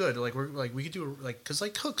 it's all good. Like we're like we could do like because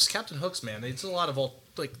like Hooks, Captain Hooks, man. It's a lot of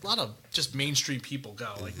just mainstream people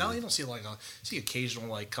go. Like now you don't see see occasional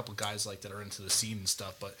like couple guys like that are into the scene and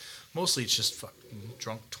stuff, but mostly it's just fucking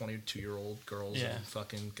drunk 22-year-old girls Yeah. and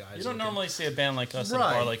fucking guys. You don't looking- normally see a band like us at a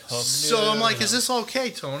Right. bar like Hooks. So I'm like, "Is this okay,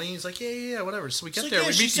 Tony?" He's like, "Yeah, whatever." So we get So, there, yeah,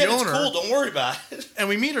 we she meet said the it's owner, cool. Don't worry about it. and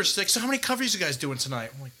we meet her. She's like, "So how many covers you guys doing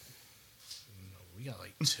tonight?" I'm like, "No, we got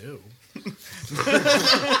like 2."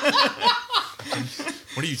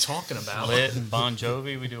 What are you talking about? Lit and Bon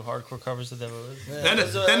Jovi. We do hardcore covers of those. Then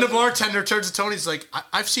the bartender turns to Tony. He's like,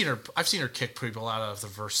 I've seen her kick people out of the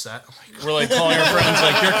first set." I'm like, We're like calling our friends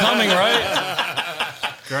like, "You're coming,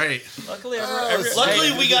 right?" "Great, Luckily,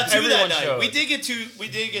 Luckily, we got 2 that everyone night. showed. We did get 2. We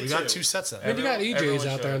did get we 2. got 2 sets that And you got Everyone EJs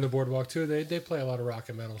out there showed. on the boardwalk too. They play a lot of rock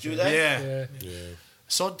and metal. Do shows. that? Yeah. Yeah.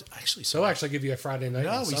 So actually, They'll actually give you a Friday night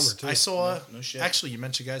in the summer too. I saw. No shit. Actually, you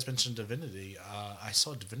mentioned Divinity. I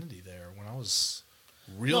saw Divinity there when I was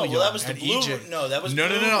real No, young. well, that was the at Blue EJ. Room. No, that was no,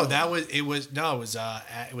 Blue no, no. Room. It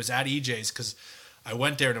was at EJ's because I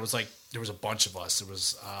went there and it was like there was a bunch of us. It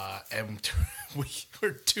was and we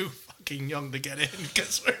were too fucking young to get in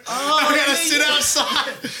because we gotta sit outside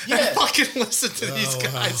and fucking listen to these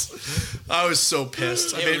guys. I was so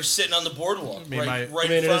pissed. Yeah, we were sitting on the boardwalk. made Right, my- right I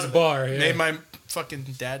mean, in it front is a of bar. Yeah. made my fucking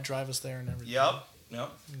dad drive us there and everything. Yep. Yep.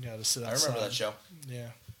 You gotta sit I outside. remember that show. Yeah,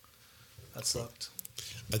 that sucked.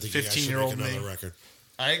 I think you guys should 15-year-old make another me. record.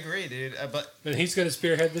 I agree, dude. But And he's going to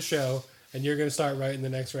spearhead the show, and you're going to start writing the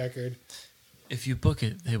next record. If you book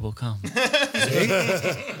it, they will come. dude,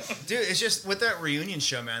 it's just with that reunion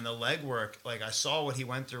show, man. The legwork. Like I saw what he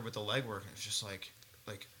went through with the legwork. And it's just like,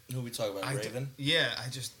 Who we talk about? I Raven. yeah. I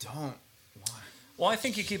just don't. Why? Well, I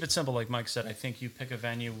think you keep it simple, like Mike said. I think you pick a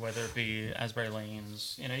venue, whether it be Asbury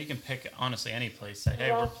Lanes. You know, you can pick honestly any place. Say,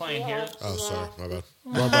 hey, we're playing here. Oh, sorry.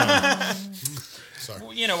 My bad.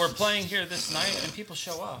 Sorry. You know, we're playing here this night, and people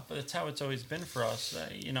show up. But that's how it's always been for us.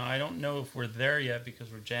 You know, I don't know if we're there yet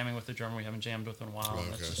because we're jamming with the drummer we haven't jammed with in a while.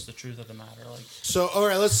 And that's Okay. just the truth of the matter. Like, So, all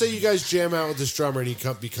right, let's say you guys jam out with this drummer and he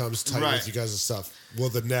becomes tight Right. with you guys and stuff. Will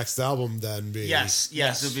the next album then be? Yes.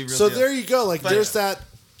 It'll be real. So deal. there you go. Like, But- there's that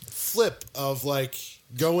flip of like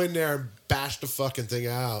go in there and bash the fucking thing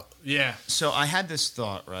out. Yeah, So I had this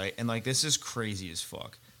thought, right? And like this is crazy as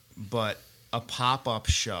fuck. But a pop-up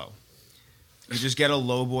show. You just get a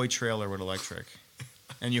lowboy trailer with electric.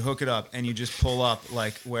 And you hook it up and you just pull up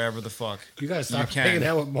like wherever the fuck. You got to stop can. hanging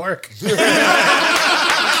out with Mark. oh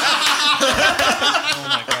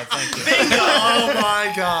my god, thank you. oh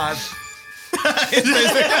my god.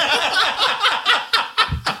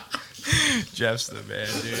 Jeff's the man,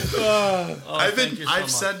 dude. Oh, thank you so I've much.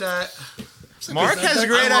 said that. Mark has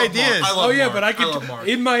great I love ideas. Mark. I love Oh yeah, Mark. but I love can Mark.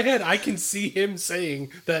 in my head I can see him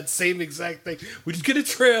saying that same exact thing. We just get a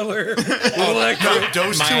trailer. We'll like-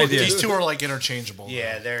 Those My two, idea. these two are like interchangeable.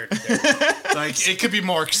 Yeah, they're Like it could be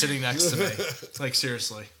Mark sitting next to me. Like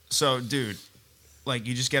seriously. So, dude, like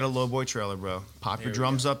you just get a lowboy trailer, bro. Pop your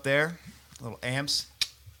drums up there, little amps,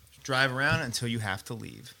 drive around until you have to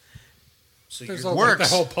leave. so There's you're, all, like, the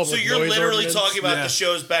works. whole public so you're noise literally ordinance. talking about Yeah. the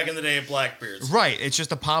shows back in the day of Blackbeards. Right. It's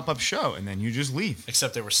just a pop-up show, and then you just leave.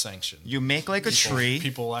 Except they were sanctioned. You make like a tree.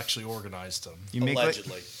 People actually organized them. You make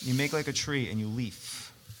Allegedly. you make like a tree, and you leave.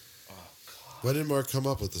 When did Mark come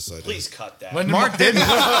up with this idea? Please cut that. Mark didn't.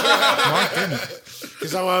 Mark didn't.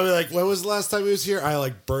 Because I want to be like, when was the last time he was here? I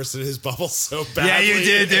like bursted his bubble so badly. Yeah, you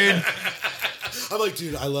did, dude. I'm like,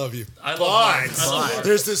 dude, I love you. I love Mark.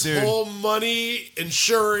 There's this whole money,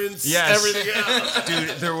 insurance, Yes. everything else. Dude,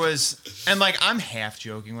 there was, and like I'm half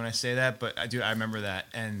joking when I say that, but dude, I remember that,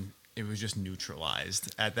 and it was just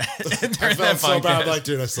neutralized at that. I during felt that so bad. I'm podcast. like,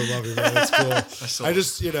 dude, I still love you, man. That's cool. I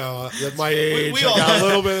just, at my age, we I all got do. a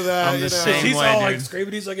little bit of that. I'm the you know? same. He's way, all dude. like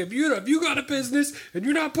screaming. He's like, if you got a business and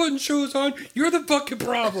you're not putting shows on, you're the fucking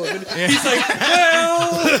problem. And he's like,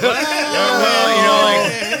 well,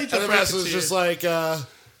 And the rest was just like,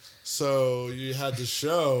 so you had the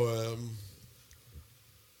show.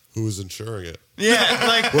 Who was insuring it? Yeah,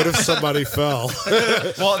 like, What if somebody fell?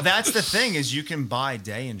 well, that's the thing is you can buy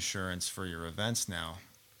day insurance for your events now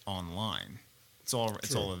online. It's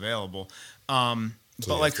all available. But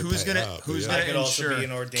you like, have to who's pay gonna out, but who's yeah. I gonna could also insure? be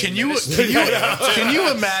an ordained Can you minister. can you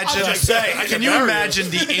imagine? Can you imagine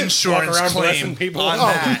the insurance around claim blessing people. on Oh,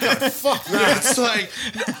 that? Fuck that. It's like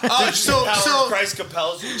Power so of Christ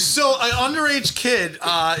compels you. so an underage kid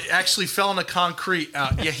actually fell in the concrete.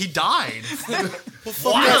 Yeah, he died.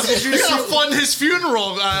 Wow. You gotta fund his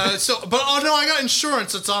funeral. But oh no, I got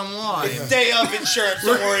insurance. It's online. Day of insurance.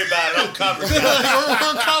 Don't worry about it. I'm covered.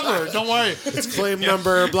 We're covered. Don't worry. It's claim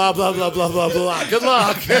number, blah, blah, blah, blah, blah, blah. Good luck.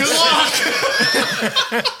 Good luck.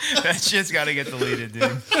 That shit's got to get deleted, dude.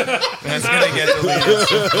 That's gonna get deleted.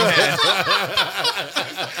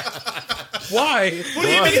 why? What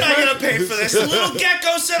do you mean I'm gonna pay for this? The little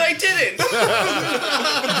gecko said I didn't.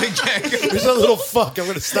 There's a little fuck. I'm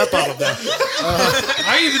going to step on him now.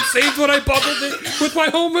 I even saved what I bought with my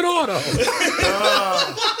home and auto.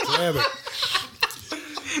 Damn it.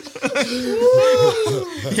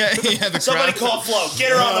 Yeah, the Somebody crowd. call Flo.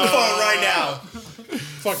 Get her on the phone right now.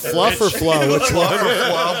 Fuck that Fluff or bitch. flow? Which one?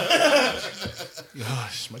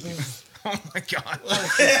 Gosh, Oh my god.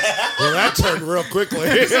 Well, that turned real quickly.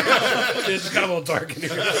 It's got a little dark in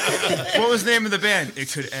here. What was the name of the band? It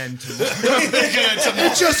could end tomorrow.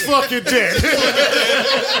 It just fucking did.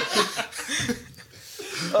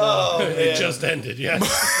 It just ended, yeah.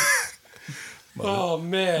 Oh,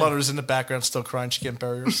 man. Mother's in the background still crying. She can't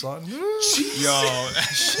bury her son. Yo, that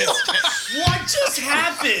shit's What just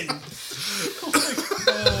happened?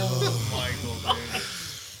 Michael, dude.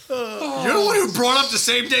 You're the one who brought up the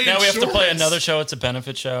same day. Now we have to play insurance. another show. It's a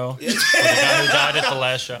benefit show. For the guy who died at the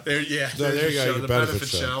last show. There, yeah, No, there you go, show, your the benefit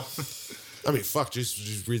show. I mean, fuck. Did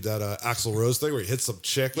you read that Axl Rose thing where he hit some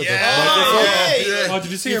chick with a microphone? Hey. Oh, did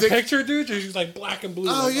you see You her think- picture, dude? She's like black and blue.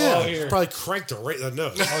 Oh, like, yeah. all here. Probably cranked her right in the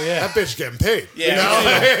nose. Oh, yeah. That bitch getting paid. Yeah.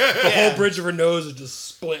 The whole bridge of her nose is just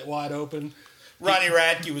split wide open. Ronnie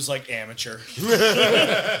Radke was like amateur.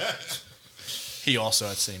 He also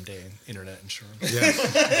had same day internet insurance. Yeah.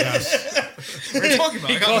 Yes. What are you talking about?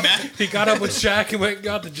 I got mad. He got up with Shaq and went and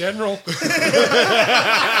got the general.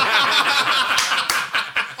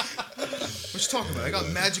 What you talking about? I got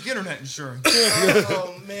magic internet insurance.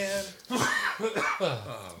 Oh man.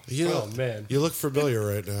 You know, Oh, man. you look familiar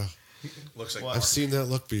right now. Looks like I've seen that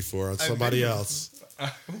look before on somebody else. On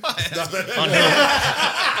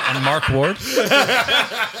Mark Ward.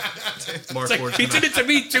 Mark Ward's He did it to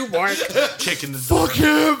me too, Mark. kicking the door. Fuck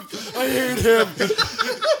him! I hate him.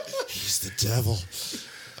 He's the devil.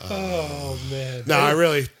 Oh, man. No, I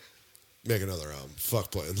really make another album.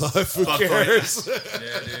 Fuck playing live. Who cares? Yeah,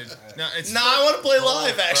 dude. No, it's No, I want to play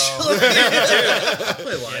live actually.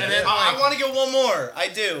 and then, I like, want to get one more. I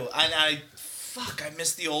do. I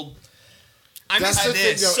missed the old. That's the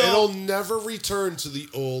thing, though. So- It'll never return to the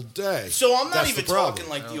old day. So I'm not That's even the problem. talking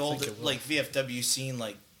like the old like VFW scene.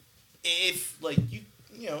 Like if like you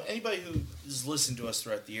know anybody who has listened to us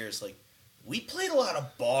throughout the years, like we played a lot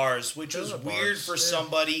of bars, which was weird for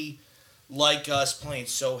somebody like us playing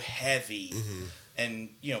so heavy. and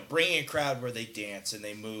bringing a crowd where they dance and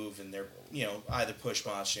they move and they're either push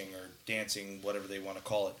moshing or dancing, whatever they want to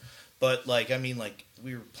call it. But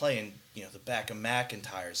we were playing the back of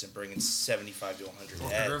McIntyre's and bringing 75 to 100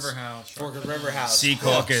 heads. Forked River House, Sea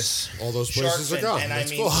Caucus. All those places are gone. And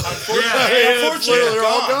That's cool. cool. Unfortunately, they're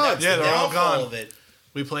all gone. That's Yeah, they're all the gone. downfall of it.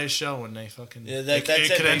 We play a show and they fucking. Yeah, it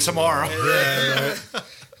could end tomorrow. Yeah,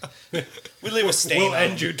 right. We leave a stain. We'll on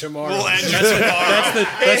end them. you tomorrow. We'll end tomorrow.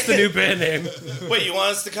 That's the new band name. Wait, you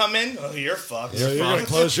want us to come in? Oh, you're fucked. Yeah, you're gonna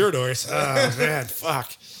close your doors. Oh man,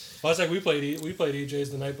 fuck. Well, it's like we played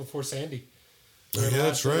EJ's the night before Sandy. Yeah,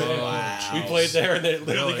 that's right. Wow. We played there and it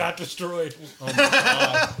literally got destroyed.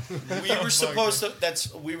 We were supposed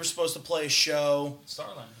to. We were supposed to play a show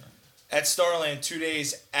Starland. at Starland 2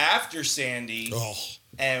 days after Sandy, Oh,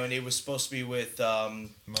 and it was supposed to be with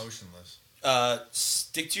Motionless.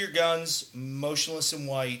 Stick to Your Guns, Motionless in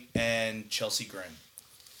White, and Chelsea Grin.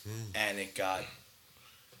 And it got,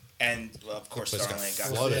 and of course That place Starland got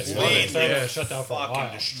got flooded. completely Yeah, shut down for a fucking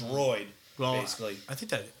while. destroyed. Well, basically. I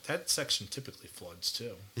think that section typically floods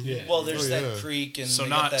too. Yeah. Well, there's Oh, that yeah. creek, and So they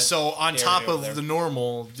got that on area top over of there. the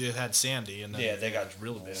normal, you had Sandy, and then Yeah, they got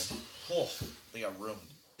really bad. Oh, they got ruined.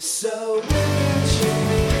 So change for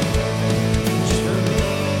me.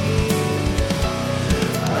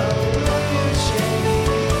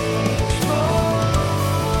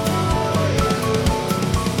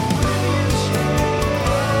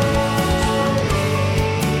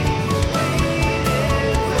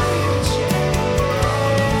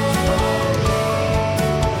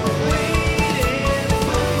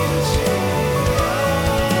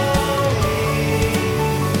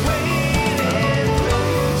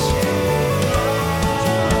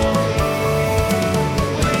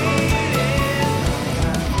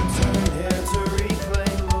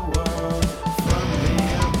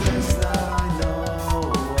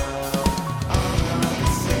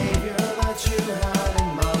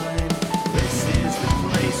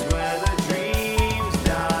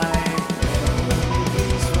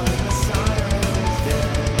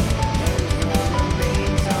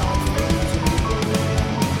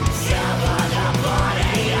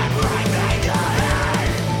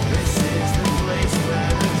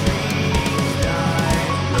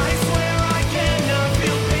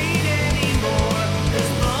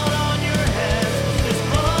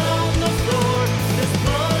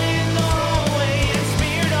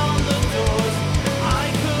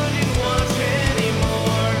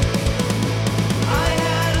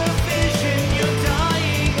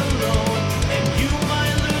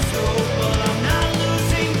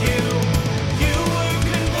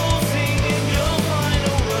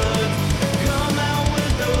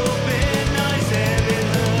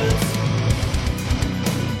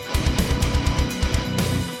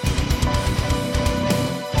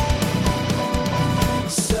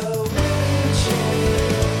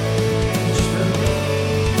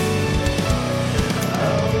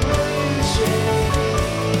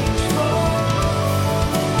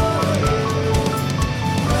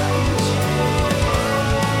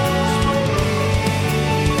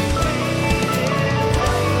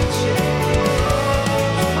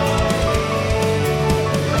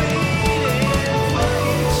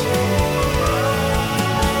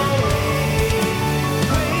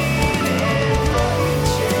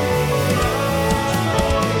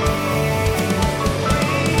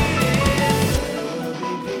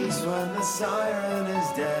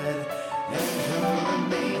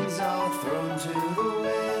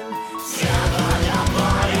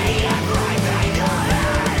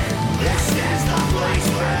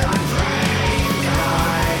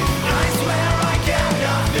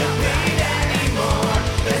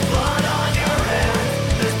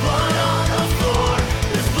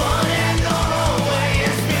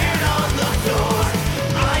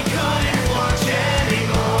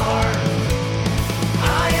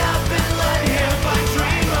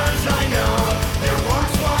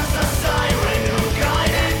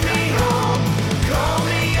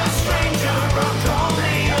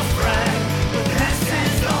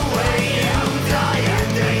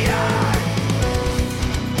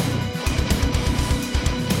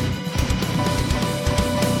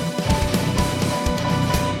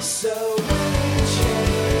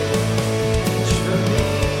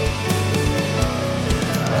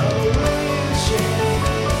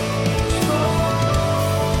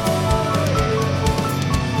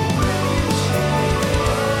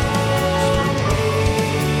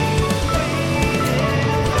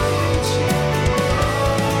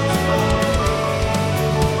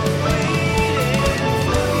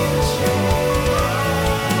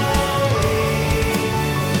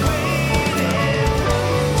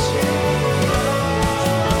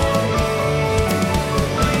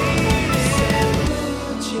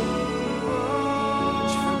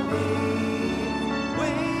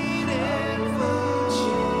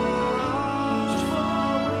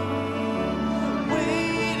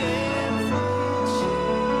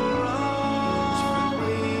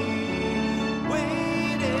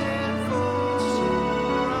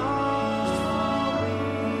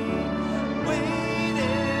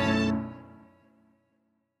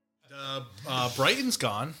 Brighton's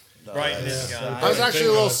gone. Brighton is gone. I was actually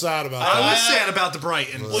a little sad about I that. was sad about the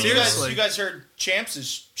Brighton. Well, Seriously. you guys heard Champs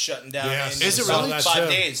is shutting down Yes. in Is it about really? 5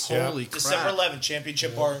 days. Yeah. Holy December crap. 11th,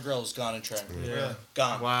 Championship Bar and Grill is gone in Trenton. Yeah.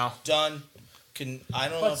 Gone. Wow. Done. I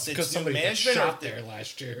don't know if Because it's new somebody got management or shot if they're- there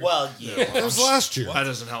last year. Well, yeah. That was last year. That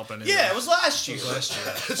doesn't help anything. Yeah, it was last year. What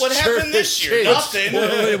Sure happened this it year? changed. Nothing.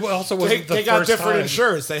 Well, it also wasn't the They got first different time.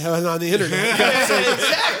 insurance. They had it on the internet. Yeah,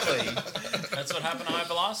 exactly. That's what happened to High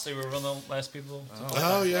Velocity. We were one of the last people to play.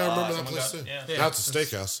 Oh, yeah, I remember that Someone place got- too. yeah. Now it's a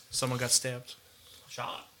steakhouse. Someone got stabbed.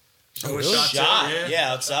 Shot. Oh, really? Shot.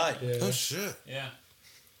 Yeah, outside. Yeah. Oh, shit. Yeah.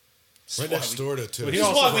 Right next door to too. But This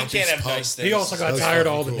is why we can't have nice things. He also got That's tired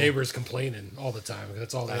of all fucking the cool. neighbors complaining all the time.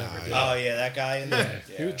 That's all they ever did. Oh, yeah, that guy in there.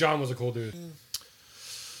 Yeah. John was a cool dude.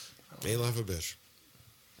 May laugh a bitch.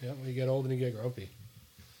 Yeah, when you get old and you get grumpy.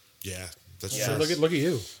 Yeah, that's Yeah. So true. look at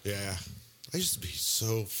you. Yeah. I used to be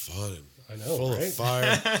so fun and I know, full right? of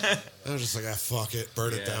fire. I was just like, fuck it,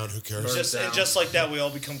 burn it down. Who cares? Just like that, we all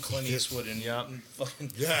become Clint Eastwood and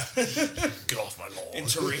fucking Yeah. Get off my lawn. in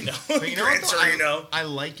Torino. But you know Gran what, though? Torino. I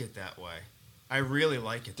like it that way. I really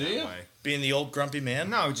like it that you? way. Being the old grumpy man?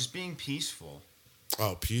 No, just being peaceful.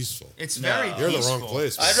 Oh, peaceful. It's No. very You're in peaceful. the wrong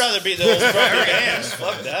place. I'd rather be the old grumpy man.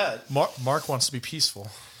 Fuck that. Mark wants to be peaceful.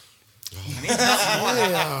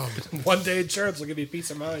 Yeah. One day insurance will give you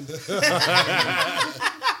peace of mind.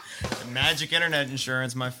 Magic internet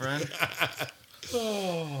insurance, my friend.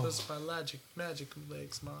 That's my magic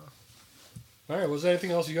legs, ma. All right, was there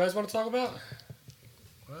anything else you guys want to talk about?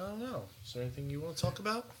 Well, I don't know. Is there anything you want to talk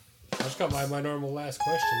about? I just got my normal last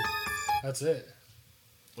question. That's it.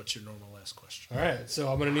 What's your normal last question? All right, so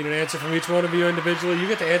I'm going to need an answer from each one of you individually. You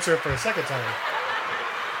get to answer it for a second time.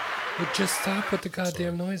 But just stop with the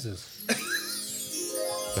goddamn noises.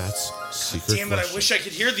 That's secret. Damn it, I question. wish I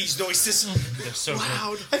could hear these noises. They're so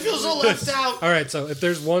good. I feel so left out. All right, so if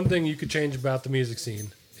there's one thing you could change about the music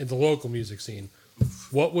scene, in the local music scene,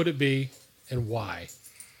 what would it be and why?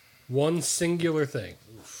 One singular thing.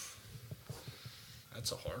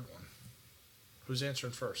 That's a hard one. Who's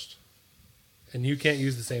answering first? And you can't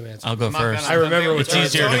use the same answer. I'll go I'm not first. gonna- I remember It's what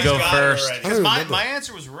easier to Tony's go got it first. already. I don't Because remember. my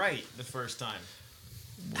answer was right the first time.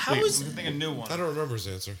 How Wait, is I'm thinking a new one. I don't remember his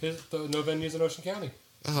answer. There's no venues in Ocean County.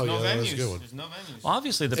 Oh, No yeah, that was venues. a good one. There's no venues. Well,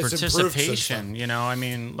 obviously the It's improved since participation, then. I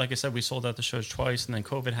mean, like I said, we sold out the shows twice, and then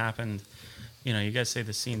COVID happened. You guys say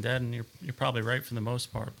the scene dead, and you're probably right for the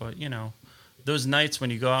most part. But those nights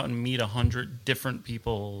when you go out and meet 100 different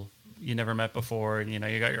people you never met before, and you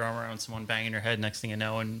got your arm around someone, banging your head, next thing you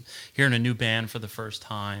know, and hearing a new band for the first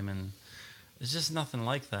time, and there's just nothing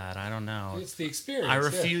like that. I don't know. It's the experience. I yeah.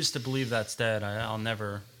 refuse to believe that's dead. I'll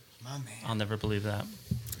never believe that.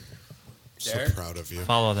 So Derek? proud of you.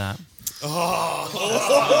 Follow that. Wow.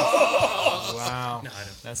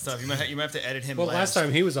 That's tough. You might have to edit him. Well, last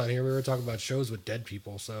time he was on here, we were talking about shows with dead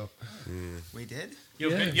people. So we did. Yo,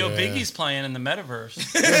 Yeah. Yo Yeah. Biggie's playing in the metaverse.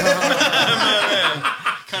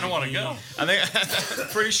 Kind of want to go. I think I'm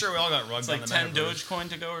pretty sure we all got rugged It's like on the 10 metaverse. Dogecoin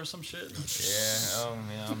to go or some shit. Yeah. Oh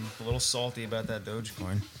man, I'm a little salty about that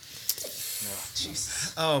Dogecoin.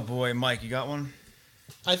 Jesus. Oh boy, Mike, you got one?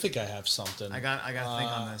 I think I have something. I got to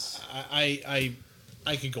think on this.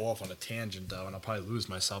 I could go off on a tangent though, and I'll probably lose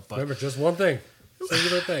myself. But remember, just one thing,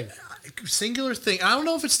 singular thing. singular thing. I don't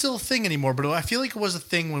know if it's still a thing anymore, but I feel like it was a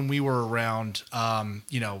thing when we were around.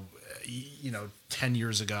 10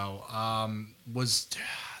 years ago. Was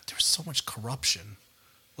there was so much corruption,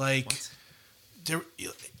 like there.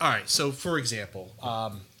 All right, so for example,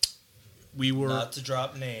 we were Not to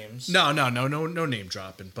drop names. no name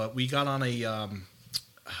dropping, but we got on a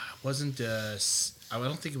I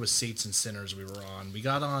don't think it was Saints and Sinners we were on. We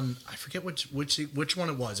got on. I forget which one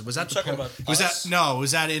it was. It was at the. talking about it was us? it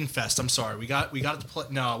was at Infest. I'm sorry. We got to play.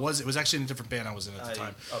 No, it was actually in a different band I was in at the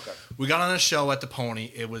time. Okay. We got on a show at the Pony.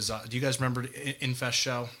 It was. Do you guys remember the Infest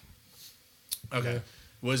show? Okay. Yeah.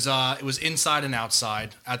 It was inside and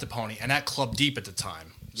outside at the Pony and at Club Deep at the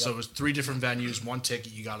time. So it was 3 different venues, 1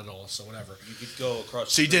 ticket, you got it all. So whatever. You could go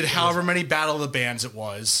across. So you did however many Battle of the Bands it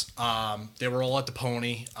was. They were all at the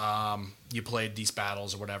Pony. You played these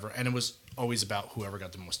battles or whatever, and it was always about whoever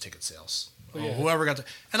got the most ticket sales. Oh, yeah. Whoever got the.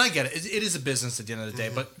 And I get it. It is a business at the end of the day.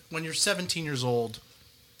 But when you're 17 years old,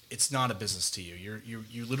 it's not a business to you.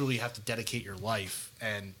 You literally have to dedicate your life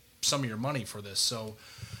and some of your money for this. So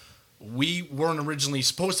we weren't originally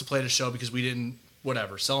supposed to play the show because we didn't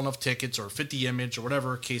sell enough tickets or fit the image or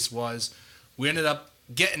whatever case was. We ended up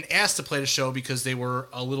getting asked to play the show because they were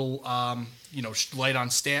a little light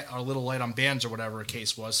on bands or whatever a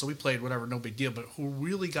case was. So we played whatever, no big deal. But who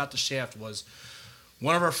really got the shaft was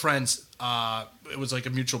one of our friends. It was like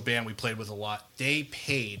a mutual band we played with a lot. They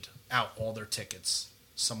paid out all their tickets,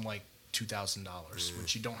 some like $2,000,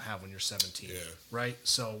 which you don't have when you're 17, Yeah. right?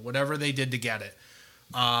 So whatever they did to get it,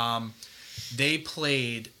 they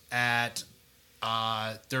played at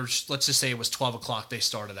let's just say it was 12 o'clock they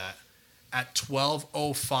started at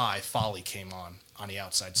 12:05 Folly came on the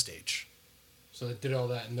outside stage, So they did all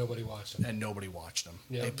that and nobody watched them. and nobody watched them.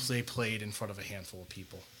 Yeah. They played in front of a handful of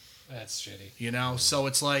people, That's shitty. you know. So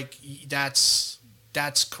it's like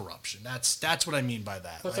that's corruption. That's what I mean by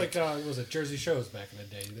that. That's like what was it Jersey Shows back in the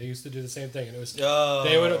day? They used to do the same thing, and it was Oh,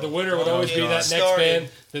 the winner would always be get me that next started. band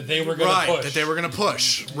that they were going right, to push. that they were going to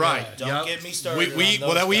push. Right. Don't Yep. get me started We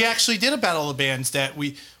on those we guys. actually did a battle of bands that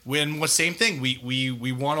we same thing.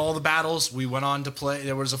 We won all the battles. We went on to play.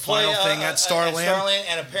 There was a final thing at Starland.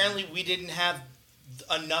 And apparently we didn't have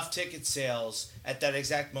enough ticket sales at that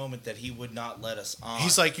exact moment that he would not let us on.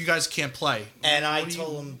 He's like, you guys can't play. and I What are you-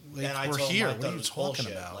 told him, like, and I we're told here. him I What thought are it you was talking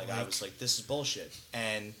bullshit. about? Like I was like, this is bullshit.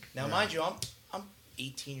 And now, mind you, I'm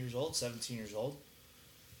 18 years old, 17 years old.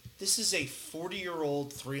 This is a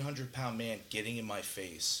 40-year-old, 300-pound man getting in my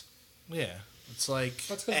face. Yeah, it's like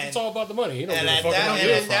That's because and- it's all about the money. You don't And give a at fuck that, about and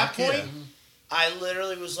you. at that fuck, point, I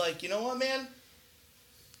literally was like, you know what, man?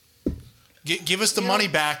 give us the You money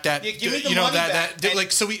know, back. That yeah, give me the you know money that back.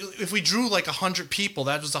 like so if we drew like 100 people,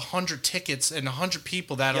 that was 100 tickets and 100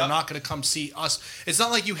 people that are Yep. not going to come see us. It's not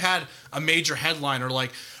like you had a major headliner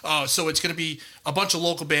like so it's going to be a bunch of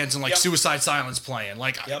local bands and like Yep. Suicide Silence playing.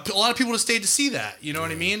 Like Yep. a lot of people would have stayed to see that. You know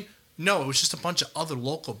what I mean? No, it was just a bunch of other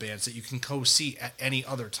local bands that you can go see at any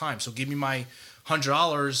other time. So give me my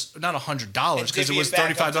 $100, not $100 And because it divvy was it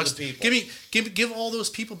back up to $35. the people. Give all those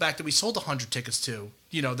people back that we sold 100 tickets to.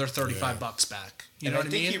 You know, their $35 back. You And know I what I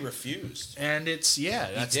think mean? he refused. And it's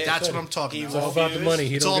that's did. what I'm talking He It's about. all about the money.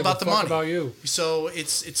 He It's don't all give about a the fuck money. about you. So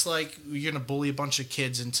it's like you're gonna bully a bunch of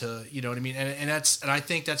kids into, you know what I mean? And I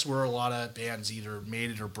think that's where a lot of bands either made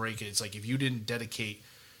it or break it. It's like if you didn't dedicate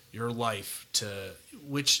your life to,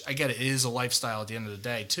 which I get it is a lifestyle at the end of the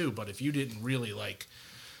day too, but if you didn't really like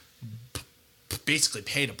basically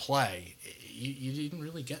pay to play, you didn't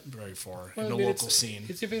really get very far in the local scene.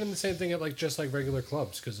 It's even the same thing at just like regular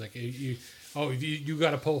clubs because like you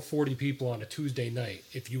got to pull 40 people on a Tuesday night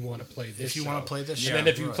if you want to play this. If you show. want to play this and show. then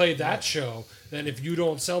if you Right. play that show, then if you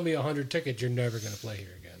don't sell me 100 tickets, you're never going to play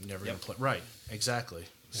here again. Never gonna play. Right, exactly.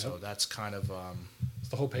 So that's kind of It's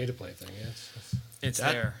the whole pay to play thing. Yeah, It's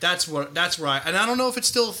there. That's where and I don't know if it's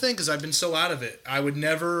still a thing because I've been so out of it. I would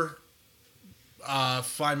never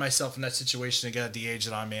find myself in that situation again at the age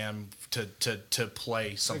that I am to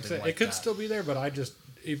play something like it could that. still be there, but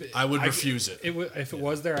I would refuse it. If it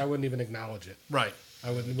was there, I wouldn't even acknowledge it. Right,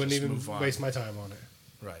 I wouldn't Just even move on. waste my time on it.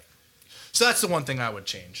 right. So that's the one thing I would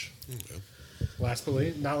change. Last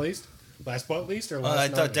but not least, last but least, or last. I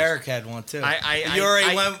not thought least? Derek had one too. I you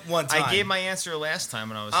already went one time. I gave my answer last time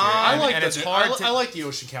when I was here. I and, like and the, it's hard to I like the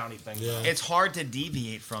Ocean County thing. Yeah. it's hard to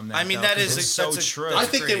deviate from that. I mean, though, that 'cause is it's a- so that's a- true. I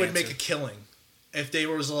think they great would make a answer. killing if there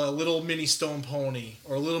was a little mini Stone Pony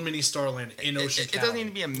or a little mini Starland in Ocean It County. doesn't need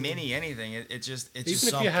to be a mini anything. It's just Even just if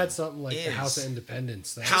something. you had something like the is. House of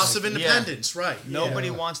Independence, that's House like- of Independence, right? Nobody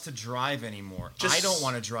Yeah. wants to drive anymore. Just- I don't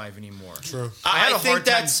want to drive anymore. True. I had I a think hard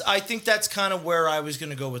time- that's. I think that's kind of where I was going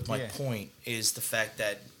to go with my Yeah. point. Is the fact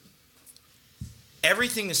that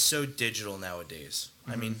everything is so digital nowadays.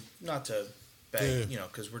 I mean, not to beg, Yeah. you know,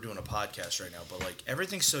 because we're doing a podcast right now, but like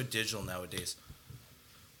everything's so digital nowadays.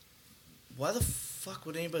 Why the fuck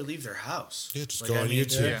would anybody leave their house? Yeah, just Like, go I on mean,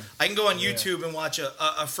 YouTube. Yeah. I can go on YouTube and watch a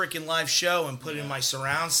freaking live show and put in my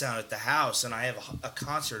surround sound at the house, and I have a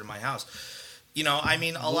concert in my house. You know, I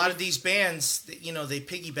mean, a lot of these bands, you know, they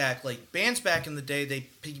piggyback. Like bands back in the day, they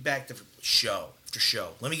piggybacked the show after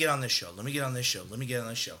show. Let me get on this show. Let me get on this show. Let me get on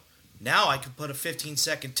this show. Now I can put a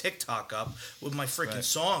 15-second TikTok up with my freaking Right.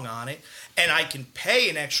 song on it, and I can pay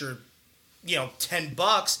an extra, you know,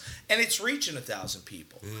 $10, and it's reaching 1,000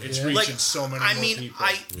 people. It's Yeah. reaching Like, so many I more mean, people.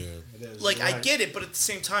 Yeah. Like I get it, but at the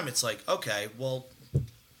same time, it's like, okay, well,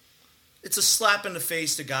 it's a slap in the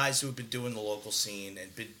face to guys who have been doing the local scene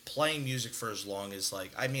and been playing music for as long as, like,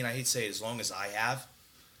 I mean, I hate to say it, as long as I have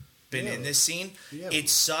been in this scene. Yeah. It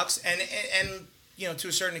sucks, and you know, to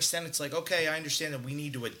a certain extent, it's like, okay, I understand that we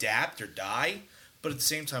need to adapt or die, but at the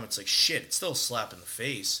same time, it's like, shit, it's still a slap in the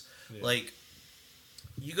face. Like,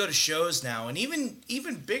 you go to shows now, and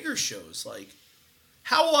even bigger shows, like,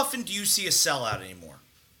 how often do you see a sellout anymore?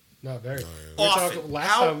 Not very.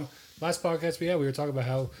 Often. Last podcast we had, we were talking about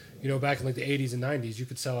how, you know, back in like the 80s and 90s, you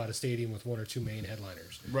could sell out a stadium with one or two main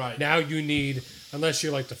headliners. Right. Now you need, unless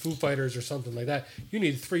you're like the Foo Fighters or something like that, you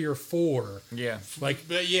need 3 or 4 Yeah. like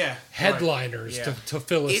But yeah, headliners Yeah. to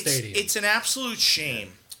fill a It's stadium. it's an absolute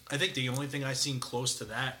shame I think the only thing I seen close to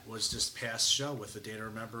that was this past show with the Day to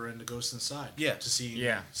Remember and the Ghost Inside. Yeah. To see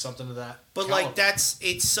Yeah. something of that. But caliber. like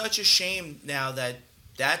it's such a shame now that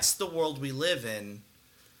that's the world we live in,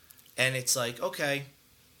 and it's like, okay,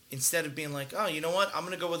 instead of being like, oh, you know what, I'm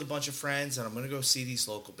gonna go with a bunch of friends and I'm gonna go see these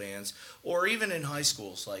local bands, or even in high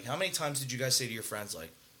schools, like how many times did you guys say to your friends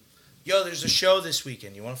like, yo, there's a show this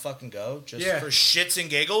weekend, you want to fucking go just Yeah. for shits and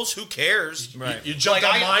giggles? Who cares? Right. You jumped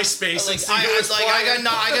Like, on I- MySpace Like, and see who was I flying.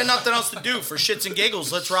 got nothing else to do for shits and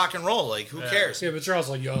giggles. Let's rock and roll. Like, who cares? Yeah, but you're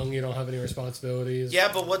also young. You don't have any responsibilities.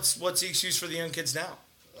 Yeah, but what's the excuse for the young kids now?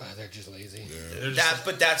 They're just lazy.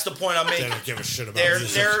 But that's the point I'm They making. don't give a shit about They're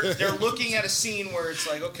music. they're looking at a scene where it's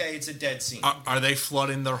like, okay, it's a dead scene. Are they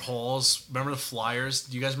flooding their halls? Remember the flyers?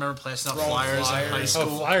 Do you guys remember passing out Throwing flyers in high flyers. school?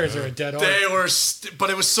 Oh, flyers are a dead art. They were, but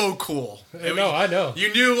it was so cool. No, I know.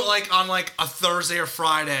 You knew, like on like a Thursday or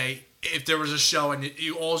Friday, if there was a show, and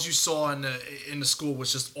all you saw in the school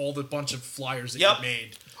was just all the bunch of flyers that Yep. you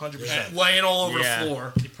made, 100%. laying all over Yeah. the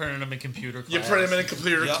floor. You printed them in computer class. You put them in a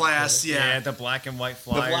computer Yep. class, Yeah, yeah. the black and white The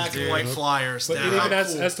flyers. black dude. and white flyers. But How even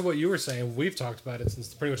as, cool. as to what you were saying, we've talked about it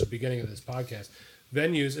since pretty much the beginning of this podcast.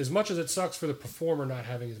 Venues, as much as it sucks for the performer not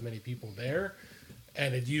having as many people there,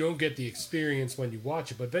 and you don't get the experience when you watch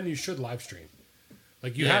it, but venues should live stream.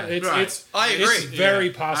 Like you have, it's, right. it's I agree. It's very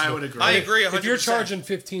Yeah, possible. I would agree. I agree 100%. If you're charging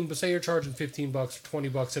 15, but say you're charging $15 or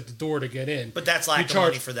 $20 at the door to get in, But that's lack you of charge-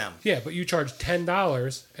 money for them. Yeah, but you charge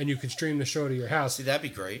 $10 and you can stream the show to your house. See, that'd be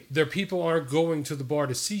great. Their people aren't going to the bar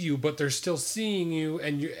to see you, but they're still seeing you,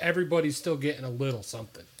 and everybody's still getting a little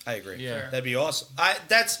something. I agree. Yeah. That'd be awesome.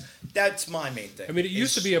 That's my main thing. I mean, it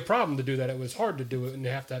used to be a problem to do that. It was hard to do it, and you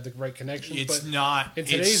have to have the right connections. It's but not. in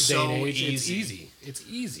It's today's so day and age, easy. it's easy. It's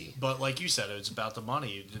easy. But like you said, it's about the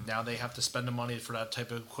money. Now they have to spend the money for that type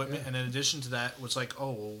of equipment, and in addition to that, it's like,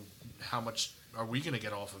 oh, well, how much are we going to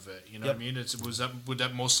get off of it? You know Yep. what I mean? Would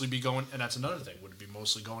that mostly be going? And that's another thing. Would it be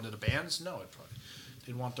mostly going to the bands? No, it probably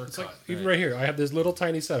they'd want their cut. Even right here, I have this little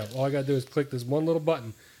tiny setup. All I got to do is click this one little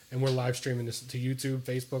button, and we're live streaming this to YouTube,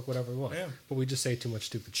 Facebook, whatever we want. Yeah. But we just say too much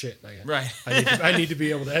stupid shit. Right. I need to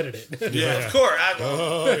be able to edit it. Yeah, of course.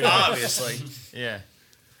 Obviously. Yeah.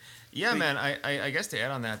 Yeah, man. I guess to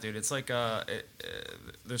add on that, dude, it's like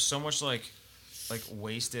there's so much like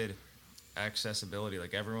wasted accessibility.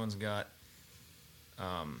 Like everyone's got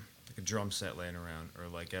like a drum set laying around, or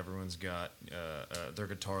like everyone's got their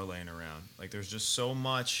guitar laying around. Like there's just so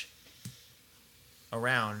much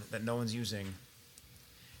around that no one's using.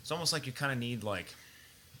 It's almost like you kind of need like,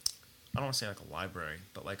 I don't want to say like a library,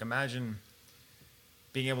 but like imagine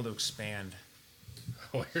being able to expand.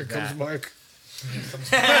 Oh, here comes That. Mark.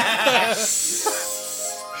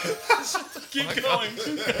 Keep going.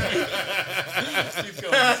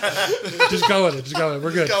 Just go with it. Just go with it.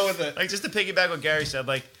 We're good. Go with it. Like just to piggyback what Gary said,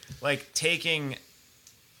 like taking,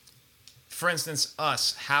 for instance,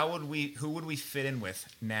 us. Who would we fit in with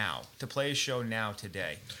now to play a show now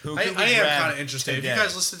today? Who I could we am grab kind of interested. today? If you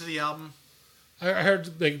guys listen to the album, I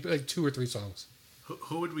heard like 2 or 3 songs.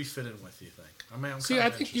 who would we fit in with? Do you think? I mean, I'm See, kinda I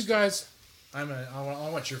think you interested. guys. I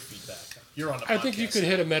want your feedback. You're on the. I think you podcast. could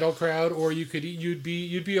hit a metal crowd, or you'd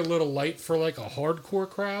be a little light for like a hardcore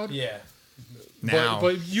crowd. Yeah, now.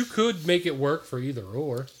 But you could make it work for either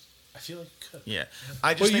or. I feel like you could. Yeah,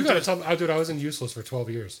 I just Well, you think got to there's- tell me, dude. I was in Useless for 12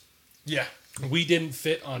 years. Yeah, We didn't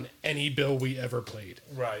fit on any bill we ever played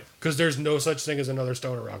right. because there's no such thing as another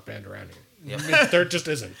stoner rock band around here. I mean, there just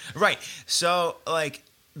isn't. right. So like,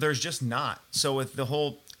 there's just not. So with the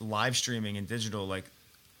whole live streaming and digital, like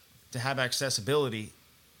to have accessibility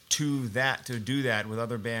to do that with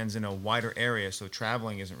other bands in a wider area, so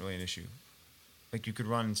traveling isn't really an issue. Like you could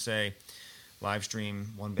run, say, live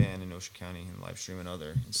stream one band in Ocean County and live stream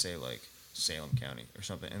another in, say, like Salem County or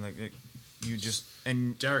something, and like you just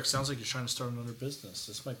and Derek, sounds like you're trying to start another business.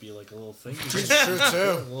 This might be like a little thing. True too.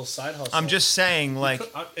 A little side hustle. I'm just saying, like,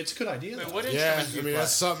 It's a good idea. Wait, though. what Yeah, instrument do I you mean play?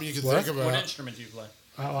 that's something you could What? think What about. instrument do you play?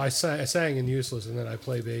 Oh, I sang in Useless, and then I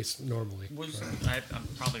play bass normally. I'm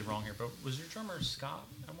probably wrong here, but was your drummer Scott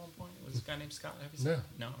at one point? Was this guy named Scott? Have you seen No. him?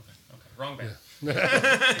 No. Okay. Wrong band.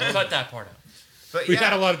 Cut that part out. but We yeah,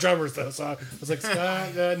 had a lot of drummers though, so I was like,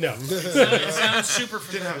 Scott, no. It sounds super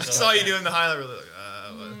familiar. I saw you doing the highlight. Really,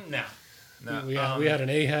 like, No. no. We had an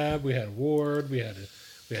Ahab, we had a Ward, we had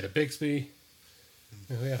a Bixby.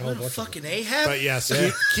 We had a whole What a bunch fucking of Ahab. But yes,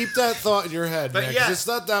 keep that thought in your head, But man. 'Cause yeah. it's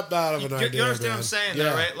not that bad of an idea. You understand man. what I'm saying, Yeah.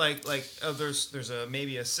 though, right? Like there's a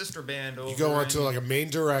maybe a sister band over. You go in- onto like a main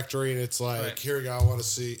directory and it's like, Right. here we go, I want to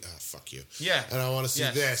see, fuck you. Yeah. And I want to see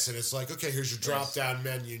Yes. this. And it's like, okay, here's your drop down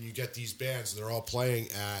menu and you get these bands and they're all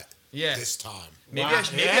playing at Yeah. this time. Maybe I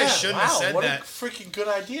shouldn't have said what that. a freaking good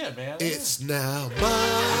idea, man. It's now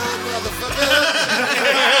my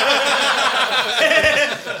motherfucker.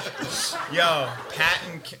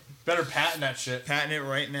 know. Better patent that shit. Patent it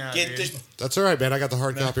right now, Get dude. the That's all right, man. I got the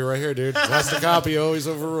hard copy right here, dude. That's the copy always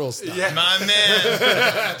overrules stuff. Yeah. My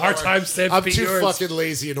man. Our timestamp I'm be too yours. fucking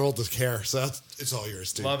lazy and old to care, so it's all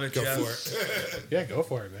yours, dude. Love it, Go Jeff. for it. Yeah, go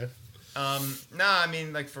for it, man. Nah, I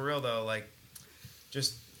mean, like, for real, though, like,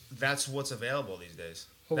 just that's what's available these days.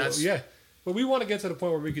 Well, That's yeah. But we want to get to the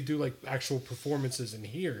point where we could do like actual performances in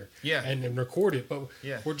here, Yeah. and record it. But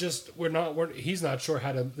Yeah. he's not sure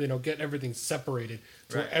how to get everything separated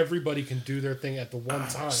so Right. everybody can do their thing at the one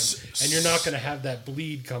time, and you're not going to have that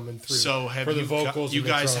bleed coming through. So have for the you vocals? you and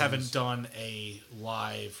the guys drums. haven't done a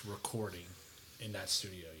live recording in that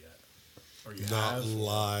studio yet, or you Not have?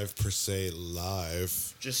 live per se,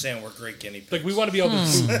 live. just saying we're great guinea pigs. Like we want to be able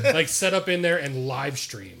to like set up in there and live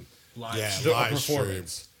stream Live, Yeah, the live stream.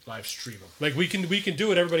 performance. live stream them. Like we can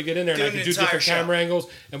do it. Everybody get in there, and Do I an can do entire different show. camera angles,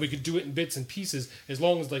 and we can do it in bits and pieces. As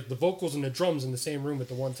long as like the vocals and the drums in the same room at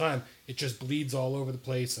the one time, it just bleeds all over the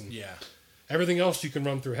place, and Yeah. everything else you can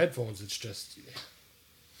run through headphones. It's just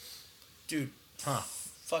Dude, Huh.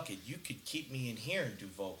 fuck it. You could keep me in here and do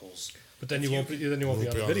vocals. But then If you won't be on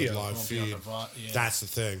the video. live Won't be on feed. the yeah. That's the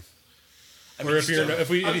thing. I Or mean, if you're still- if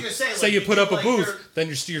we I was if gonna say, like, you put up a like booth, your- then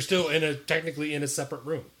you're still technically in a separate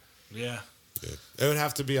room. Yeah. Yeah. It would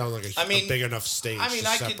have to be on like a I mean, big enough stage I mean, to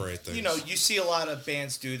I separate could, things. you know, you see a lot of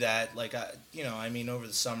bands do that. Like, I mean, over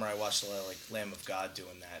the summer, I watched a lot of like Lamb of God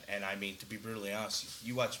doing that. And I mean, to be brutally honest,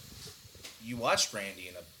 you watched Randy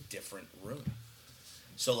in a different room.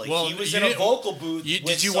 So like, Well, he was you in a didn't- vocal booth. did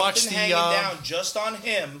with you watch something the, hanging uh, down just on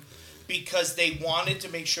him because they wanted to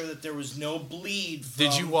make sure that there was no bleed from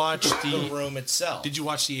Did you watch the the? room itself? Did you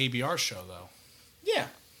watch the ABR show though? Yeah.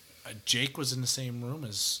 Jake was in the same room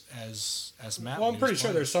as Matt. Well, when I'm he pretty was sure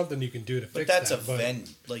playing. there's something you can do to But fix that's that. a venue.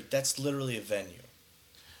 Like, that's literally a venue.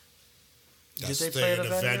 That's they the play at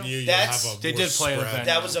thing, a in venue? you That's- have a They more did play at a spread. venue.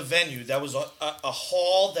 That was a venue. That was a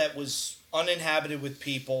hall that was uninhabited with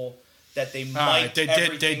people that they right, might. they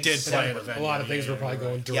did play at a A venue. lot of things Yeah, were probably you're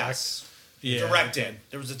going right. direct. Yes. Yeah. Direct in.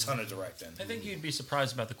 There was a ton of direct in. I think you'd be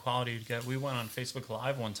surprised about the quality you'd get. We went on Facebook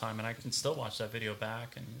Live one time, and I can still watch that video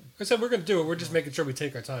back. And I said we're going to do it. We're just making sure we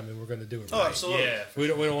take our time and we're going to do it. Oh, right. absolutely. We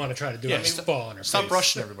don't want to try to do Yeah, it and fall on our Stop face.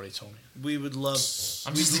 rushing everybody, Tony. We would love.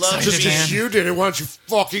 I'm We'd just love excited, to be. man. Just you did it. Why don't you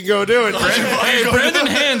fucking go do it? Hey, Brandon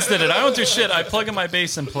Hands did it. I don't do shit. I plug in my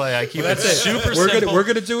bass and play. I keep That's it it. super We're simple.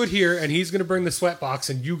 gonna do it here, and he's gonna bring the sweat box,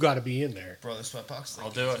 and you got to be in there. Bro, the sweatbox. Like,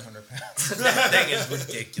 I'll do it. 100 pounds. That thing is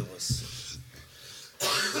ridiculous. All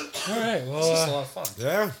right. It's just a Well, lot of fun.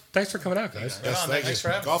 Yeah. thanks for coming out, guys. Right on, man. Thanks for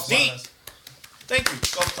having Golf us. Neat. Thank you.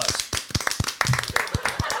 Golf class.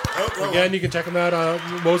 Again, you can check them out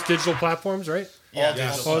on most digital platforms, right? Yeah,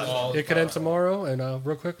 Yes. dude. Oh, it could end tomorrow. And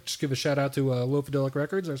real quick, just give a shout out to Lofadelic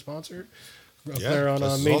Records, our sponsor. Up Yeah, there on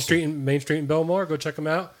this is Main awesome. Street in Belmar. Go check them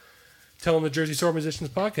out. Tell them the Jersey Shore Musicians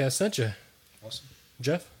podcast sent you. Awesome.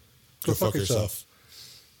 Jeff, Go fuck yourself.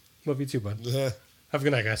 Love you too, bud. Yeah. Have a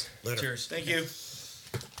good night, guys. Later. Cheers. Thank you.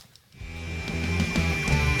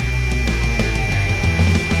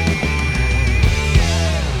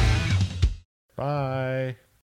 Bye.